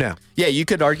you do now? Yeah, you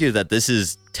could argue that this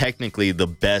is technically the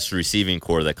best receiving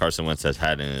core that Carson Wentz has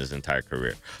had in his entire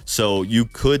career. So you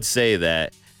could say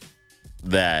that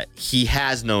he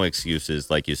has no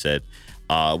excuses, like you said.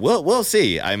 We'll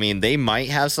see. I mean, they might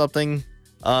have something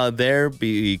there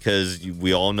because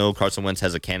we all know Carson Wentz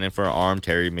has a cannon for an arm.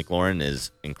 Terry McLaurin is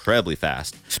incredibly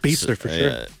fast. Speedster for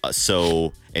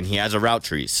sure. And he has a route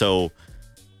tree. So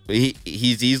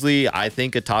he's easily, I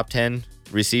think, a top 10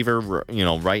 receiver,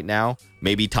 right now.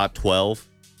 Maybe top 12,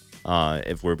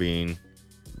 if we're being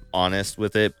honest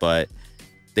with it. But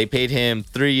they paid him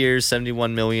 3 years,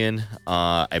 $71 million.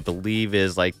 I believe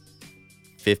is like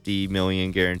 $50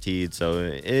 million guaranteed. So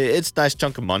it's a nice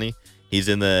chunk of money. He's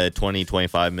in the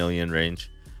 20-25 million range.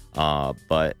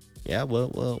 But yeah,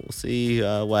 we'll see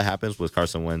what happens with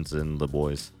Carson Wentz and the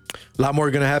boys. A lot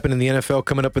more going to happen in the NFL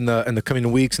coming up in the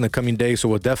coming weeks and the coming days. So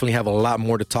we'll definitely have a lot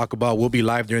more to talk about. We'll be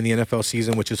live during the NFL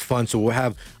season, which is fun. So we'll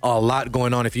have a lot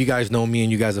going on. If you guys know me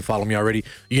and you guys have followed me already,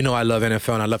 you know I love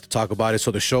NFL and I love to talk about it.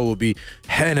 So the show will be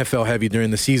NFL heavy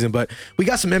during the season. But we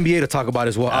got some NBA to talk about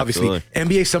as well. Absolutely.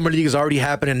 Obviously, NBA Summer League is already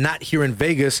happening, not here in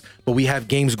Vegas, but we have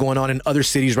games going on in other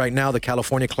cities right now, the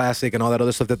California Classic and all that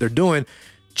other stuff that they're doing.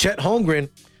 Chet Holmgren,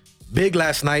 big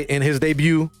last night in his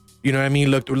debut. You know what I mean?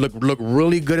 Looked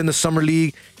really good in the Summer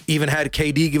League. Even had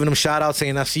KD giving him shout out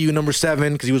saying, I see you number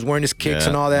 7, because he was wearing his kicks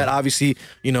and all that. Obviously,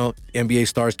 you know, NBA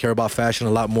stars care about fashion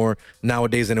a lot more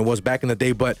nowadays than it was back in the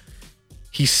day. But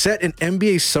he set an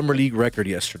NBA Summer League record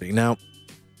yesterday. Now,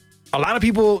 a lot of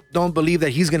people don't believe that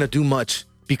he's going to do much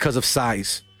because of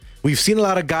size. We've seen a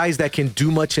lot of guys that can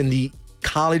do much in the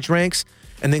college ranks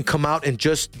and then come out and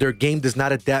just their game does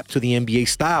not adapt to the NBA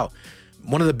style.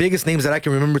 One of the biggest names that I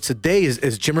can remember today is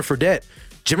Jimmer Fredette.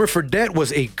 Jimmer Fredette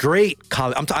was a great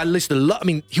college.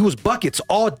 He was buckets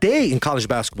all day in college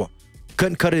basketball.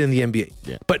 Couldn't cut it in the NBA.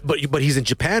 Yeah. But he's in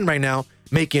Japan right now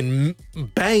making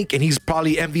bank, and he's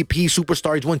probably MVP,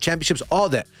 superstar. He's won championships, all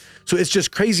that. So it's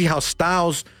just crazy how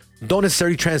styles don't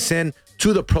necessarily transcend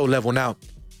to the pro level. Now,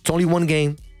 it's only one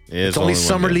game. It's only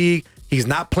Summer League. He's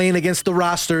not playing against the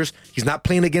rosters. He's not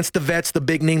playing against the vets, the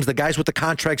big names, the guys with the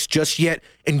contracts just yet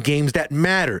in games that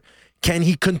matter. Can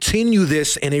he continue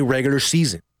this in a regular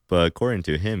season? But according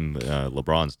to him,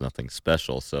 LeBron's nothing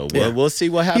special. So we'll see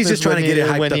what happens. He's just trying to get it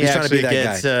hyped when up. he He's trying to be that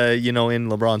gets, guy. in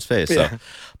LeBron's face. Yeah. So,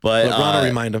 but LeBron will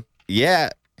remind him. Yeah,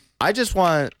 I just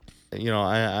want,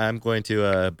 I'm going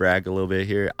to brag a little bit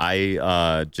here.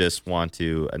 I just want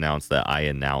to announce that I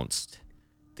announced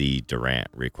the Durant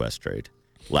request trade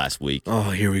last week. Oh,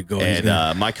 here we go.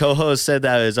 And my co-host said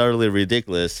that it was utterly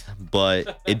ridiculous,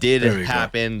 but it did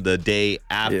happen the day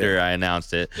after I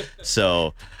announced it.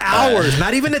 So hours,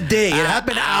 not even a day. It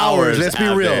happened hours. Let's be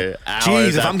real.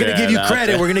 Jeez, if I'm going to give you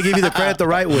credit, we're going to give you the credit the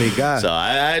right way. God. So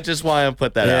I just want to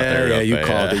put that out there. Yeah, you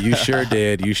called it. You sure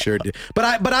did. You sure did.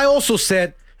 But I also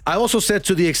said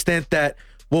to the extent that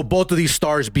will both of these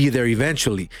stars be there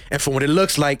eventually? And from what it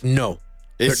looks like, no.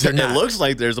 It looks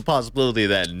like there's a possibility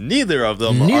that neither of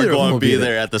them are going to be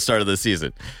there at the start of the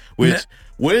season. Which,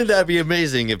 wouldn't that be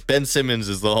amazing if Ben Simmons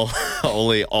is the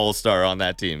only all-star on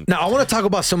that team? Now, I want to talk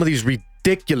about some of these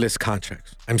ridiculous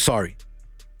contracts. I'm sorry.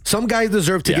 Some guys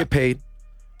deserve to get paid,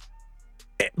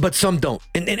 but some don't.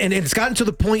 And it's gotten to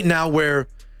the point now where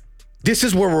this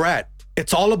is where we're at.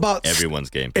 It's all about... Everyone's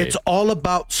getting paid. It's all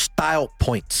about style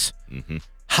points. Mm-hmm.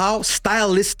 How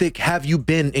stylistic have you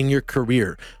been in your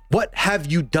career? What have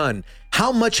you done?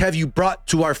 How much have you brought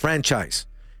to our franchise?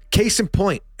 Case in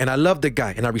point, and I love the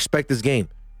guy, and I respect his game,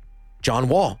 John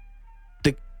Wall.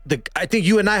 I think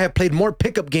you and I have played more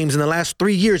pickup games in the last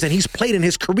 3 years than he's played in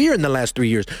his career in the last 3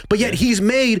 years. But yet he's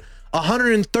made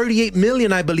 $138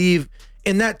 million, I believe,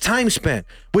 in that time span,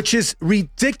 which is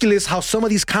ridiculous how some of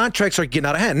these contracts are getting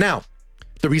out of hand. Now,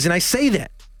 the reason I say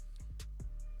that,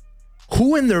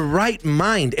 who in their right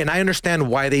mind, and I understand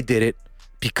why they did it,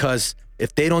 because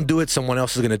if they don't do it, someone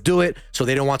else is going to do it, so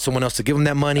they don't want someone else to give them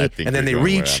that money, and then they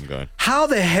reach. How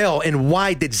the hell and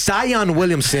why did Zion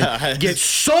Williamson get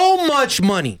so much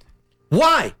money?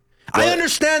 Why? Well, I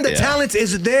understand the talent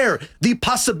is there, the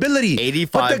possibility,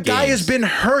 85 but the guy games. has been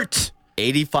hurt.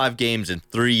 85 games in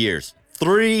 3 years.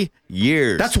 3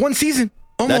 years. That's one season,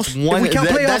 almost. That's one. If we count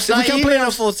playoffs, that's not even a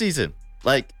full season.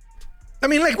 What are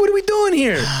we doing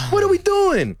here? What are we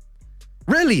doing?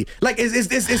 Really? Is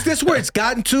this where it's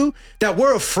gotten to, that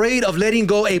we're afraid of letting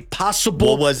go a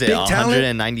possible what was it, big talent?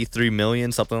 193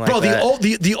 million, something like that? Bro,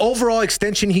 the overall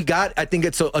extension he got, I think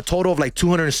it's a total of like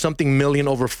 200-something million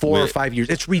over 4 or 5 years.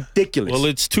 It's ridiculous. Well,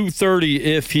 it's 230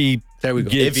 if he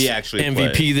gets if he actually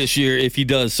MVP plays this year. If he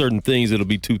does certain things, it'll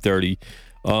be 230.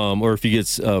 Or if he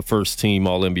gets first team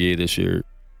All NBA this year.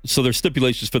 So there's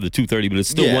stipulations for the 230, but it's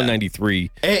still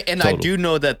 193. And I do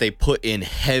know that they put in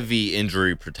heavy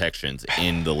injury protections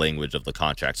in the language of the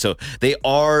contract. So they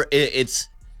are. It's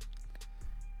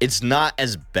not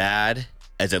as bad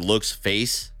as it looks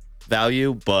face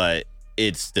value, but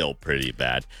it's still pretty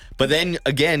bad. But then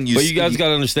again, you guys got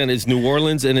to understand, it's New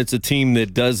Orleans, and it's a team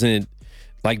that doesn't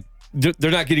like.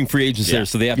 They're not getting free agents there,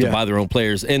 so they have to buy their own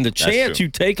players. And the chance you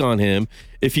take on him,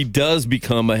 if he does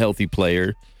become a healthy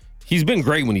player. He's been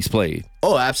great when he's played.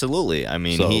 Oh, absolutely. I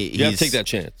mean, you have to take that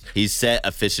chance. He's set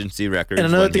efficiency records. And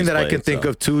another thing that I can think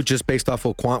of, too, just based off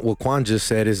of what Quan just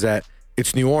said, is that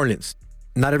it's New Orleans.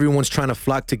 Not everyone's trying to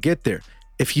flock to get there.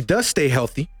 If he does stay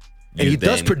healthy and he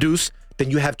does produce, then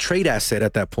you have trade asset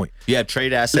at that point. You have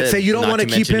trade asset. Let's say you don't want to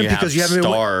keep him because you haven't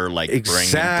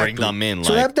bring them in.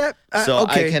 So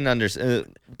I can understand.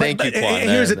 Thank you, Quan. And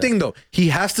here's the thing, though. He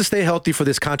has to stay healthy for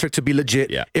this contract to be legit.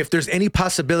 Yeah. If there's any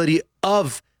possibility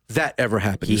of that ever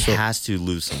happening. He has to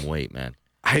lose some weight, man.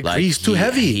 I agree. He's too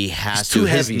heavy. He has He's to. too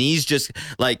His heavy. knees just,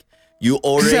 like, you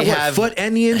already have foot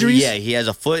and knee injuries? Yeah, he has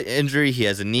a foot injury. He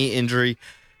has a knee injury.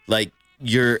 Like,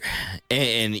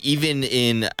 and even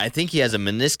in, I think he has a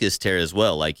meniscus tear as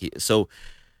well. Like,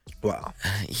 wow.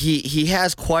 He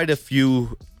has quite a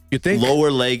few You think?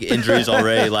 lower leg injuries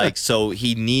already. Like, so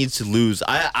he needs to lose.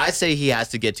 I say he has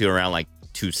to get to around like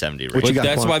 270. Right? But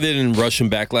that's why they didn't rush him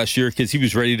back last year, because he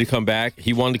was ready to come back.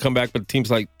 He wanted to come back, but the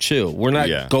team's like, chill. We're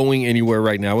not going anywhere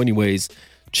right now anyways.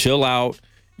 Chill out.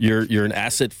 You're an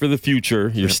asset for the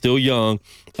future. You're still young.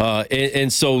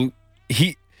 And so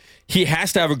he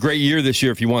has to have a great year this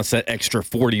year if he wants that extra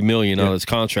 $40 million on his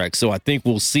contract. So I think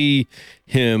we'll see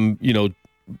him,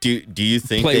 do you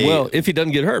think play well if he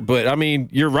doesn't get hurt. But I mean,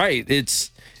 you're right.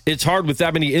 It's hard with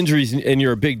that many injuries and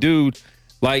you're a big dude.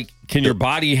 Like, can your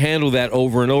body handle that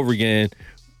over and over again?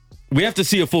 We have to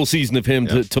see a full season of him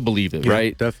to believe it,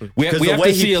 right? Definitely. We have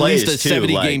to see at least a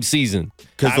 70-game season.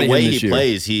 Because the way he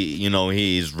plays,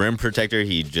 he's rim protector.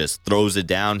 He just throws it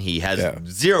down. He has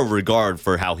zero regard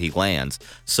for how he lands.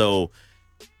 So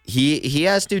he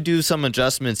has to do some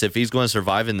adjustments if he's going to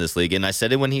survive in this league. And I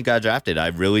said it when he got drafted. I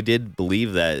really did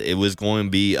believe that it was going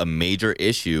to be a major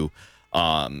issue,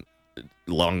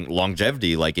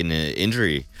 longevity, like in an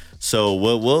injury. So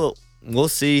we'll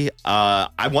see.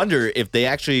 I wonder if they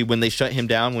actually, when they shut him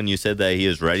down, when you said that he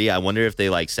is ready, I wonder if they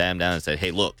like sat him down and said,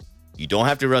 hey, look, you don't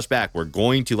have to rush back. We're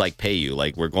going to like pay you.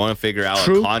 Like, we're going to figure out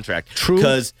a contract. True.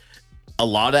 Because a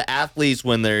lot of athletes,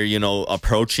 when they're,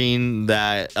 approaching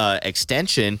that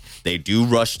extension, they do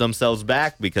rush themselves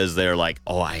back because they're like,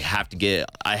 oh, I have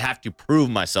to prove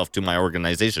myself to my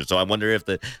organization. So I wonder if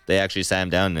they actually sat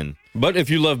him down and. But if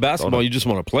you love basketball, you just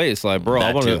want to play. It's like, bro,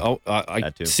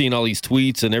 I've seen all these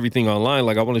tweets and everything online.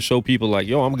 Like, I want to show people, like,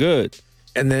 yo, I'm good.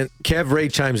 And then Kev Ray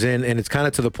chimes in, and it's kind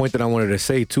of to the point that I wanted to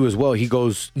say, too, as well. He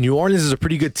goes, New Orleans is a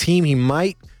pretty good team.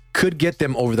 He could get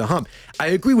them over the hump. I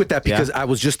agree with that because I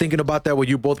was just thinking about that when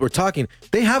you both were talking.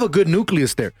 They have a good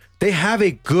nucleus there. They have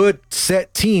a good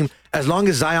set team as long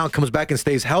as Zion comes back and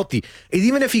stays healthy. And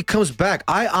even if he comes back,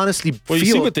 I honestly feel... Well,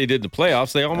 you see what they did in the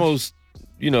playoffs. They almost...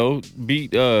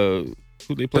 beat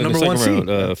who they played in the second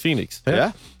round, Phoenix.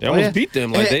 Yeah, they almost beat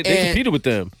them. Like they competed with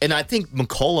them. And I think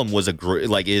McCollum was a great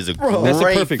that's a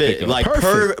great perfect fit, pick. like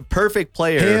perfect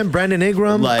player. Him, Brandon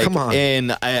Ingram, like, come on.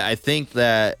 And I think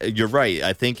that you're right.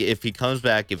 I think if he comes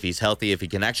back, if he's healthy, if he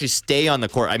can actually stay on the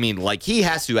court, I mean, like he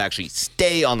has to actually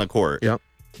stay on the court. Yep.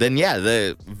 Then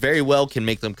they very well can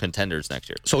make them contenders next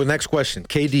year. So the next question,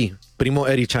 KD, Primo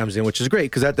Eddie chimes in, which is great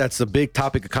because that's a big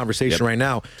topic of conversation right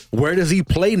now. Where does he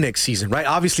play next season, right?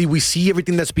 Obviously, we see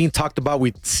everything that's being talked about.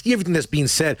 We see everything that's being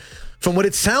said. From what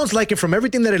it sounds like and from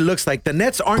everything that it looks like, the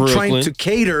Nets aren't trying to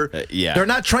cater. They're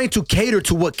not trying to cater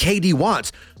to what KD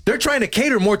wants. They're trying to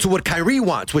cater more to what Kyrie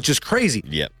wants, which is crazy.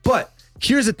 Yep. But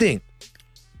here's the thing,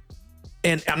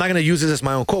 and I'm not going to use this as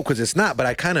my own quote because it's not, but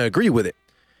I kind of agree with it.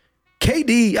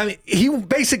 KD, I mean, he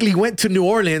basically went to New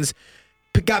Orleans,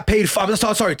 got paid. I'm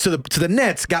sorry, to the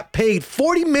Nets, got paid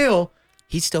 $40 million.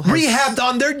 He still has rehabbed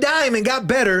on their dime and got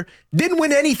better. Didn't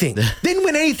win anything.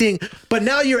 But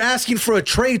now you're asking for a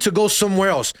trade to go somewhere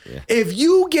else. Yeah. If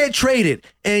you get traded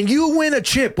and you win a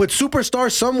chip with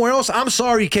superstars somewhere else, I'm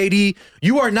sorry, KD,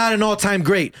 you are not an all-time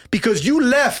great because you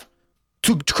left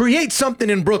to create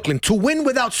something in Brooklyn, to win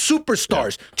without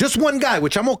superstars. Yeah. Just one guy,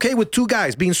 which I'm okay with two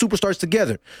guys being superstars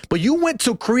together. But you went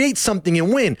to create something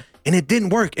and win, and it didn't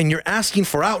work, and you're asking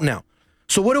for out now.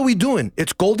 So what are we doing?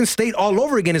 It's Golden State all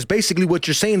over again is basically what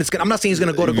you're saying. I'm not saying he's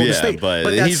going to go to Golden State, but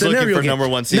that's he's looking for number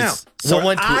one seeds.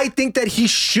 Now, I think that he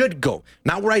should go,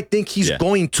 not where I think he's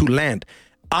going to land.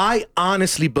 I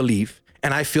honestly believe,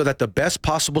 and I feel that the best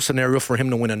possible scenario for him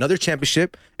to win another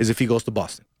championship is if he goes to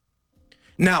Boston.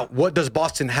 Now, what does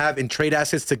Boston have in trade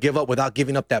assets to give up without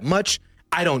giving up that much?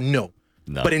 I don't know.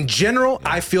 No. But in general,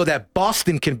 I feel that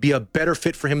Boston can be a better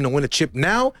fit for him to win a chip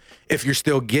now if you're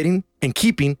still getting and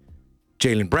keeping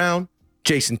Jaylen Brown,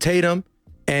 Jason Tatum,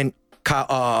 and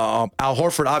Al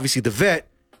Horford, obviously the vet.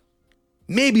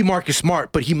 Maybe Marcus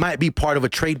Smart, but he might be part of a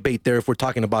trade bait there if we're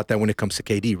talking about that when it comes to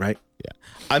KD, right? Yeah.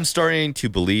 I'm starting to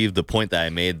believe the point that I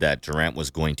made that Durant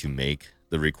was going to make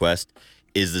the request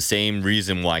is the same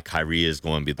reason why Kyrie is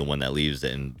going to be the one that leaves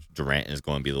and Durant is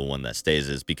going to be the one that stays,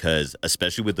 is because,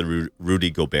 especially with the Rudy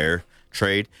Gobert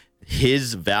trade,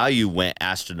 his value went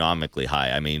astronomically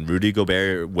high. I mean, Rudy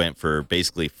Gobert went for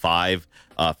basically 5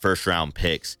 first-round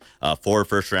picks, 4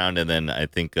 first-round, and then I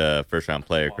think a first-round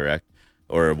player, correct?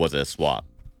 Or was it a swap?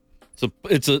 So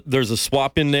there's a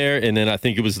swap in there, and then I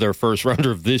think it was their first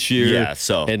rounder of this year. Yeah,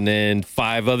 so and then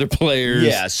 5 other players.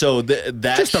 Yeah, so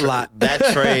that Just a lot.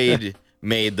 That trade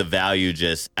made the value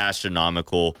just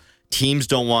astronomical. Teams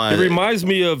don't want. It reminds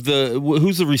me of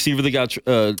who's the receiver that got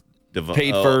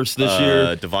paid first this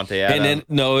year? Devontae Adams.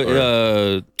 And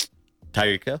then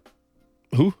Tyreek Hill.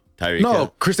 Who? Tyreek No,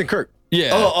 Hill. Kristen Kirk.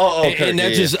 Yeah. And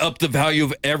that just upped the value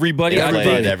of everybody. Yeah, I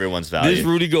think everyone's value. this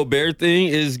Rudy Gobert thing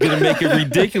is going to make it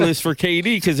ridiculous for KD,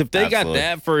 because if they got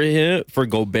that for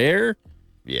Gobert,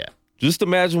 yeah. Just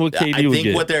imagine what KD would get. I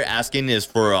think what they're asking is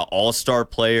for an all-star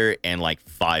player and like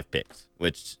 5 picks,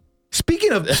 which.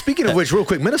 Speaking of which, real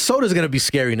quick, Minnesota's going to be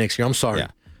scary next year. I'm sorry. Yeah.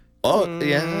 Oh,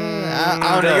 yeah.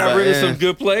 I don't know. They got rid of some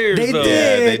good players, They though.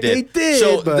 did. Yeah, They did.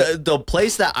 So but the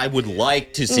place that I would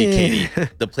like to see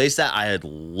KD, the place that I'd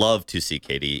love to see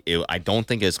KD, I don't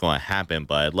think it's going to happen,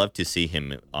 but I'd love to see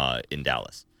him in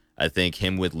Dallas. I think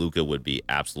him with Luka would be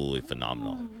absolutely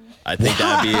phenomenal. I think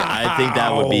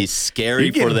that would be scary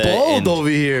You're for the bold over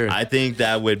here. I think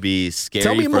that would be scary.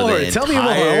 Tell me for more. The Tell me more.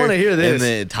 I wanna hear this. In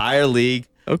the entire league.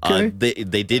 Okay.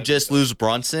 They did just lose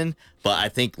Brunson, but I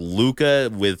think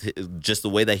Luka, with just the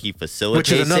way that he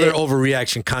facilitates, which is another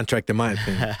overreaction contract in my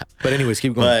opinion. But anyways,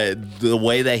 keep going. But the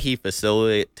way that he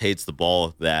facilitates the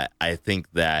ball, that I think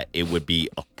that it would be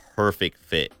a perfect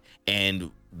fit.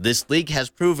 And this league has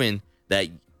proven that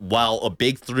while a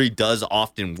big three does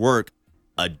often work,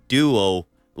 a duo,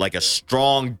 like a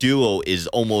strong duo, is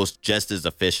almost just as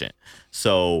efficient.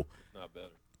 So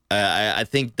I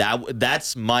think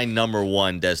that's my number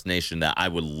one destination that I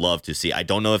would love to see. I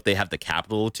don't know if they have the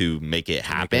capital to make it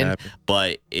happen,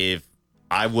 but if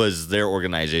I was their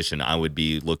organization, I would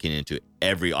be looking into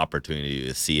every opportunity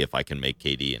to see if I can make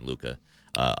KD and Luka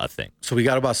a thing. So we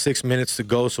got about 6 minutes to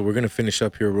go, so we're going to finish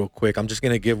up here real quick. I'm just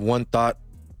going to give one thought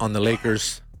on the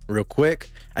Lakers real quick.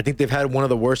 I think they've had one of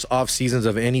the worst off seasons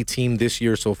of any team this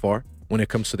year so far when it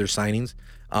comes to their signings.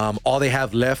 All they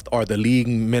have left are the league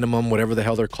minimum, whatever the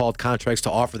hell they're called, contracts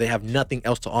to offer. They have nothing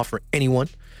else to offer anyone.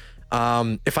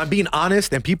 If I'm being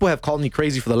honest, and people have called me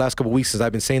crazy for the last couple of weeks since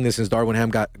I've been saying this since Darvin Ham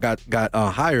got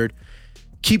hired,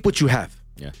 keep what you have.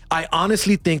 Yeah. I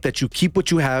honestly think that you keep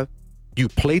what you have, you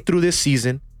play through this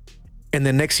season, and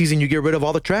then next season you get rid of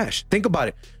all the trash. Think about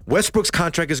it. Westbrook's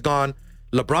contract is gone.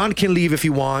 LeBron can leave if he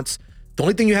wants. The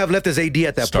only thing you have left is AD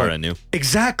at that point. Start anew.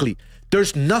 Exactly.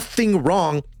 There's nothing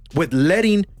wrong with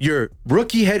letting your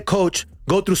rookie head coach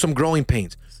go through some growing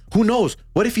pains. Who knows?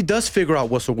 What if he does figure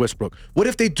out Russell Westbrook? What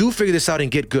if they do figure this out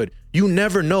and get good? You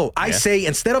never know. I say,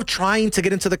 instead of trying to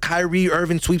get into the Kyrie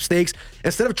Irving sweepstakes,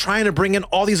 instead of trying to bring in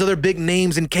all these other big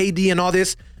names and KD and all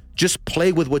this, just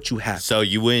play with what you have. So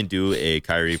you wouldn't do a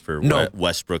Kyrie for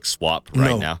Westbrook swap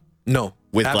right now? No.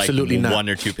 With absolutely like not. 1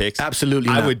 or 2 picks? Absolutely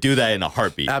not. I would do that in a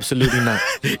heartbeat. Absolutely not.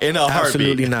 In a heartbeat.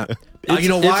 Absolutely not. You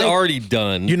know why? It's already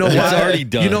done. You know why? It's already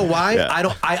done. You know why?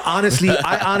 Yeah.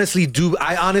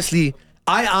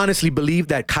 I honestly believe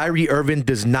that Kyrie Irving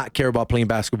does not care about playing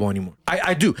basketball anymore.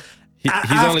 I do. He's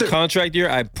on a contract year.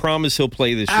 I promise he'll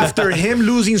play this year. After him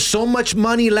losing so much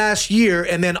money last year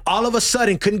and then all of a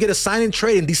sudden couldn't get a sign and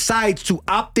trade and decides to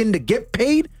opt in to get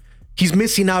paid, he's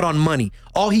missing out on money.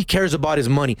 All he cares about is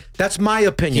money. That's my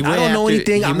opinion. I don't know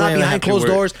anything. I'm not behind closed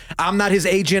doors. I'm not his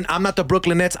agent. I'm not the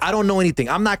Brooklyn Nets. I don't know anything.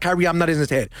 I'm not Kyrie. I'm not in his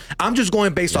head. I'm just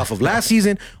going based off of last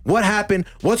season, what happened,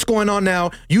 what's going on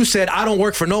now. You said, I don't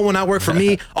work for no one. I work for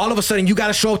me. All of a sudden, you got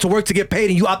to show up to work to get paid,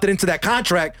 and you opted into that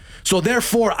contract. So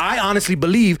therefore, I honestly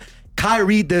believe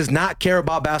Kyrie does not care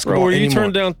about basketball anymore. You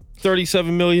turned down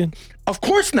 $37 million? Of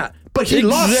course not. But he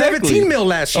lost 17 mil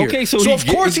last year. Okay, so of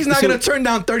course he's not going to turn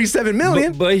down 37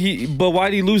 million. But why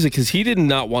did he lose it? Because he did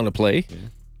not want to play.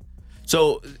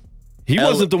 So he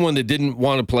wasn't the one that didn't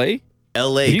want to play.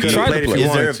 LA he tried to play.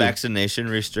 Is there a vaccination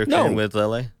restriction with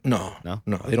LA? No,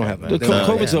 they don't have that.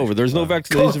 COVID's over. There's no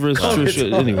vaccination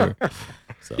restriction anywhere.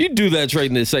 So. You do that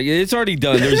trade in a second. It's already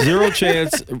done. There's 0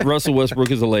 chance Russell Westbrook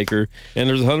is a Laker, and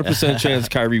there's 100% chance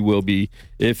Kyrie will be.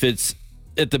 If it's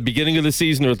at the beginning of the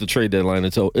season or at the trade deadline,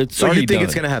 it's already done. So you think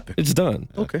it's going to happen? It's done.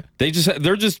 Okay.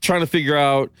 They're just trying to figure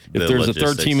out if there's a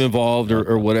third team involved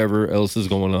or whatever else is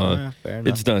going on.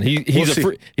 It's done.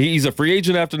 He's a free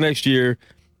agent after next year,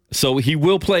 so he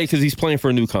will play because he's playing for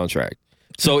a new contract.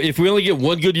 So if we only get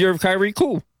 1 good year of Kyrie,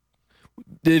 cool.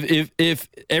 If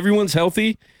everyone's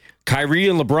healthy, Kyrie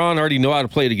and LeBron already know how to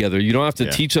play together. You don't have to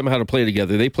teach them how to play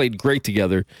together. They played great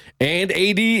together. And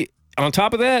AD, on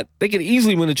top of that, they can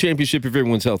easily win a championship if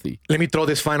everyone's healthy. Let me throw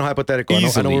this final hypothetical.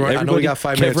 I know we got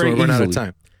 5 minutes, so we're running out of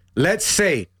time. Let's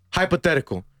say,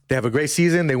 hypothetical, they have a great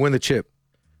season, they win the chip.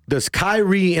 Does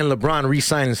Kyrie and LeBron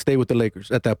re-sign and stay with the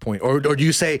Lakers at that point? Or do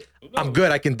you say, I'm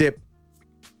good, I can dip?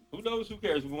 Who knows? Who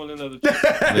cares? We won another chip.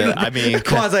 Yeah, I mean,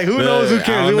 Quan's like, who knows? Who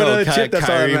cares? We won another chip. That's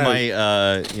all that Kyrie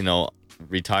matters. might,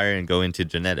 retire and go into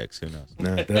genetics. Who knows?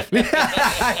 No, definitely.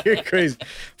 You're crazy.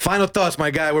 Final thoughts,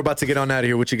 my guy. We're about to get on out of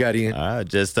here. What you got, Ian?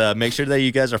 Just make sure that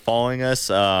you guys are following us.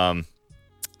 Sorry,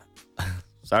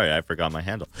 I forgot my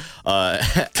handle.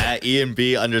 At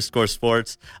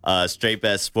ENB_sports, Straight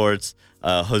Bet Sports,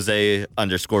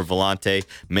 Jose_Volante.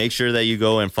 Make sure that you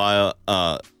go and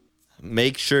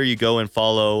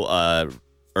follow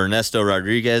Ernesto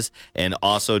Rodriguez, and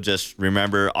also just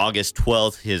remember August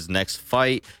 12th, his next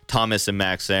fight, Thomas and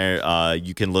Max there.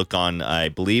 You can look on, I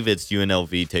believe it's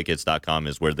unlvtickets.com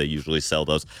is where they usually sell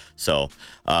those. So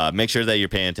make sure that you're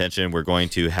paying attention. We're going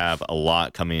to have a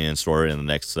lot coming in store in the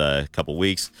next couple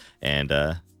weeks, and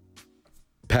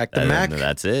Pack the Mac.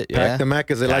 That's it. Yeah. Pack the Mac,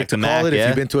 as they like to call it. If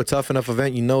you've been to a tough enough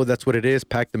event, you know that's what it is.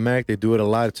 Pack the Mac. They do it a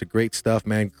lot. It's a great stuff,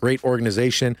 man. Great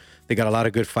organization. They got a lot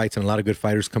of good fights and a lot of good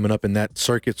fighters coming up in that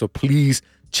circuit. So please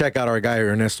check out our guy,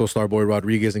 Ernesto Starboy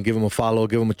Rodriguez, and give him a follow,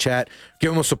 give him a chat,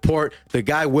 give him a support. The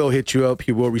guy will hit you up.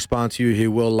 He will respond to you. He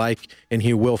will like, and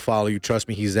he will follow you. Trust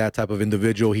me, he's that type of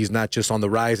individual. He's not just on the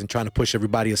rise and trying to push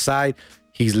everybody aside.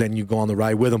 He's letting you go on the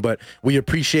ride with him. But we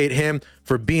appreciate him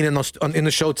for being in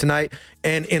the show tonight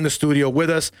and in the studio with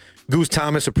us. Goose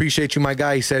Thomas, appreciate you, my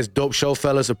guy. He says, dope show,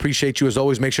 fellas. Appreciate you as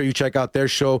always. Make sure you check out their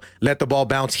show, Let the Ball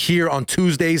Bounce, here on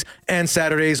Tuesdays and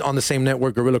Saturdays on the same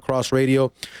network, Gorilla Cross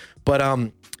Radio. But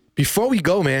before we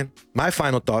go, man, my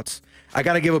final thoughts. I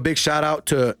got to give a big shout out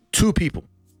to two people.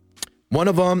 One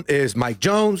of them is Mike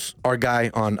Jones, our guy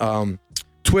on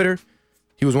Twitter.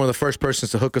 He was one of the first persons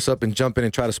to hook us up and jump in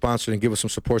and try to sponsor and give us some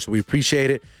support, so we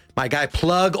appreciate it. My guy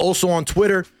Plug, also on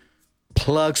Twitter,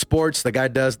 Plug Sports. The guy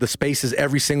does the spaces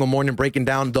every single morning, breaking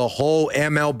down the whole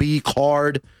MLB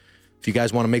card. If you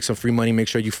guys want to make some free money, make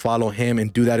sure you follow him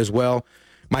and do that as well.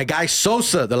 My guy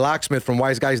Sosa, the locksmith from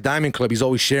Wise Guys Diamond Club, he's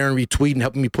always sharing, retweeting,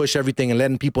 helping me push everything and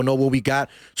letting people know what we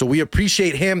got. So we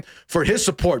appreciate him for his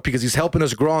support because he's helping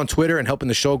us grow on Twitter and helping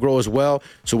the show grow as well.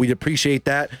 So we appreciate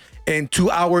that. And to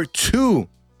our two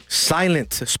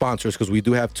silent sponsors, because we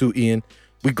do have two, Ian,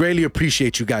 we greatly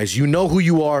appreciate you guys. You know who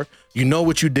you are, you know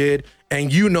what you did,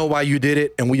 and you know why you did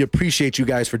it, and we appreciate you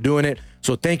guys for doing it.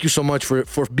 So thank you so much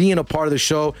for being a part of the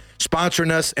show,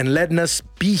 sponsoring us, and letting us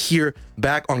be here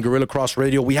back on Gorilla Cross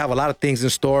Radio. We have a lot of things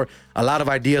in store, a lot of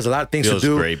ideas, a lot of things to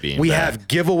do. We have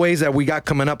giveaways that we got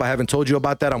coming up. I haven't told you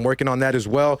about that. I'm working on that as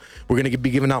well. We're going to be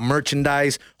giving out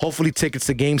merchandise, hopefully tickets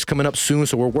to games coming up soon.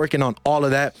 So we're working on all of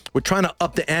that. We're trying to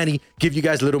up the ante, give you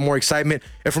guys a little more excitement.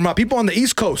 And for my people on the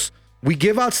East Coast, we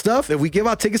give out stuff. If we give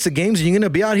out tickets to games and you're going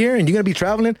to be out here and you're going to be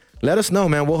traveling, let us know,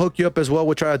 man. We'll hook you up as well.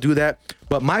 We'll try to do that.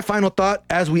 But my final thought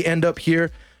as we end up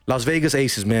here, Las Vegas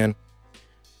Aces, man.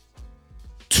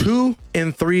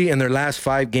 2-3 in their last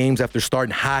 5 games after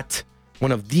starting hot.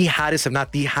 One of the hottest, if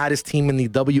not the hottest team in the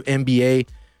WNBA.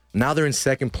 Now they're in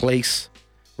second place,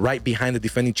 right behind the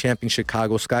defending champion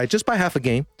Chicago Sky, just by half a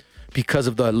game because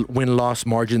of the win-loss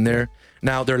margin there.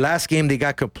 Now, their last game, they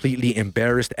got completely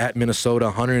embarrassed at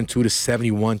Minnesota,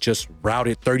 102-71, just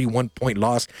routed, 31-point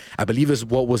loss. I believe is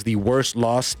what was the worst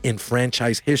loss in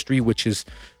franchise history, which is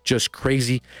just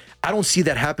crazy. I don't see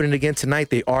that happening again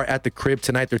tonight. They are at the crib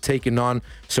tonight. They're taking on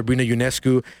Sabrina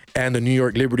Ionescu and the New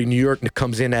York Liberty. New York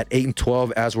comes in at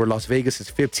 8-12, as where Las Vegas is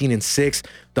 15-6.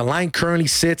 The line currently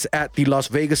sits at the Las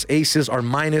Vegas Aces are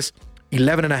minus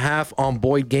 11.5 on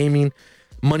Boyd Gaming.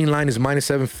 Money line is minus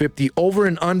 750. Over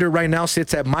and under right now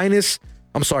sits at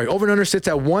over and under sits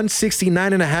at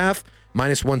 169.5,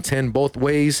 minus 110 both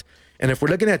ways. And if we're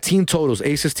looking at team totals,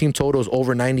 Aces team totals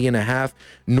over 90.5,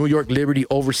 New York Liberty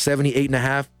over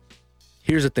 78.5.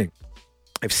 Here's the thing.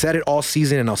 I've said it all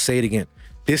season and I'll say it again.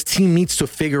 This team needs to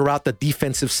figure out the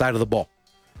defensive side of the ball.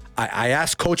 I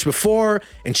asked coach before,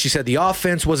 and she said the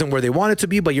offense wasn't where they wanted to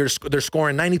be, but they're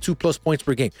scoring 92 plus points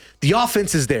per game. The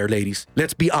offense is there, ladies.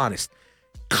 Let's be honest.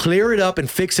 Clear it up and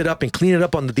fix it up and clean it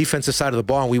up on the defensive side of the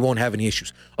ball, and we won't have any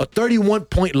issues. A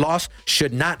 31-point loss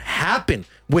should not happen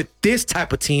with this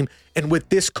type of team and with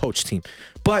this coach team.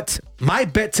 But my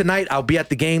bet tonight, I'll be at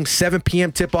the game, 7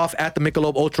 p.m. tip-off at the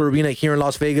Michelob Ultra Arena here in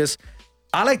Las Vegas.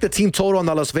 I like the team total on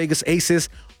the Las Vegas Aces.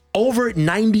 Over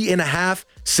 90.5,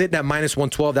 sitting at minus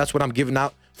 112. That's what I'm giving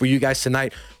out for you guys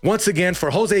tonight. Once again, for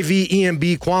Jose V,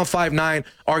 EMB, Quan59,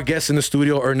 our guest in the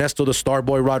studio, Ernesto the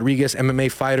Starboy Rodriguez,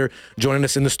 MMA fighter, joining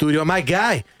us in the studio. My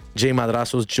guy, Jay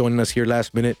Madrazo's joining us here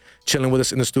last minute, chilling with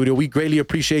us in the studio. We greatly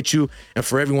appreciate you. And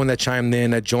for everyone that chimed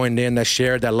in, that joined in, that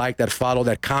shared, that liked, that followed,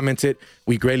 that commented,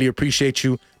 we greatly appreciate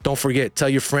you. Don't forget, tell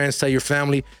your friends, tell your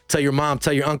family, tell your mom,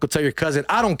 tell your uncle, tell your cousin.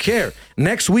 I don't care.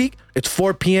 Next week, it's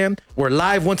 4 p.m. We're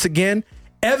live once again.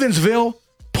 Evansville,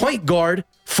 point guard,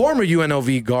 former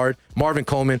UNLV guard, Marvin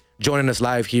Coleman, joining us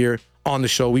live here on the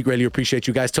show. We greatly appreciate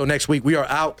you guys. Till next week, we are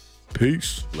out.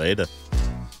 Peace. Later.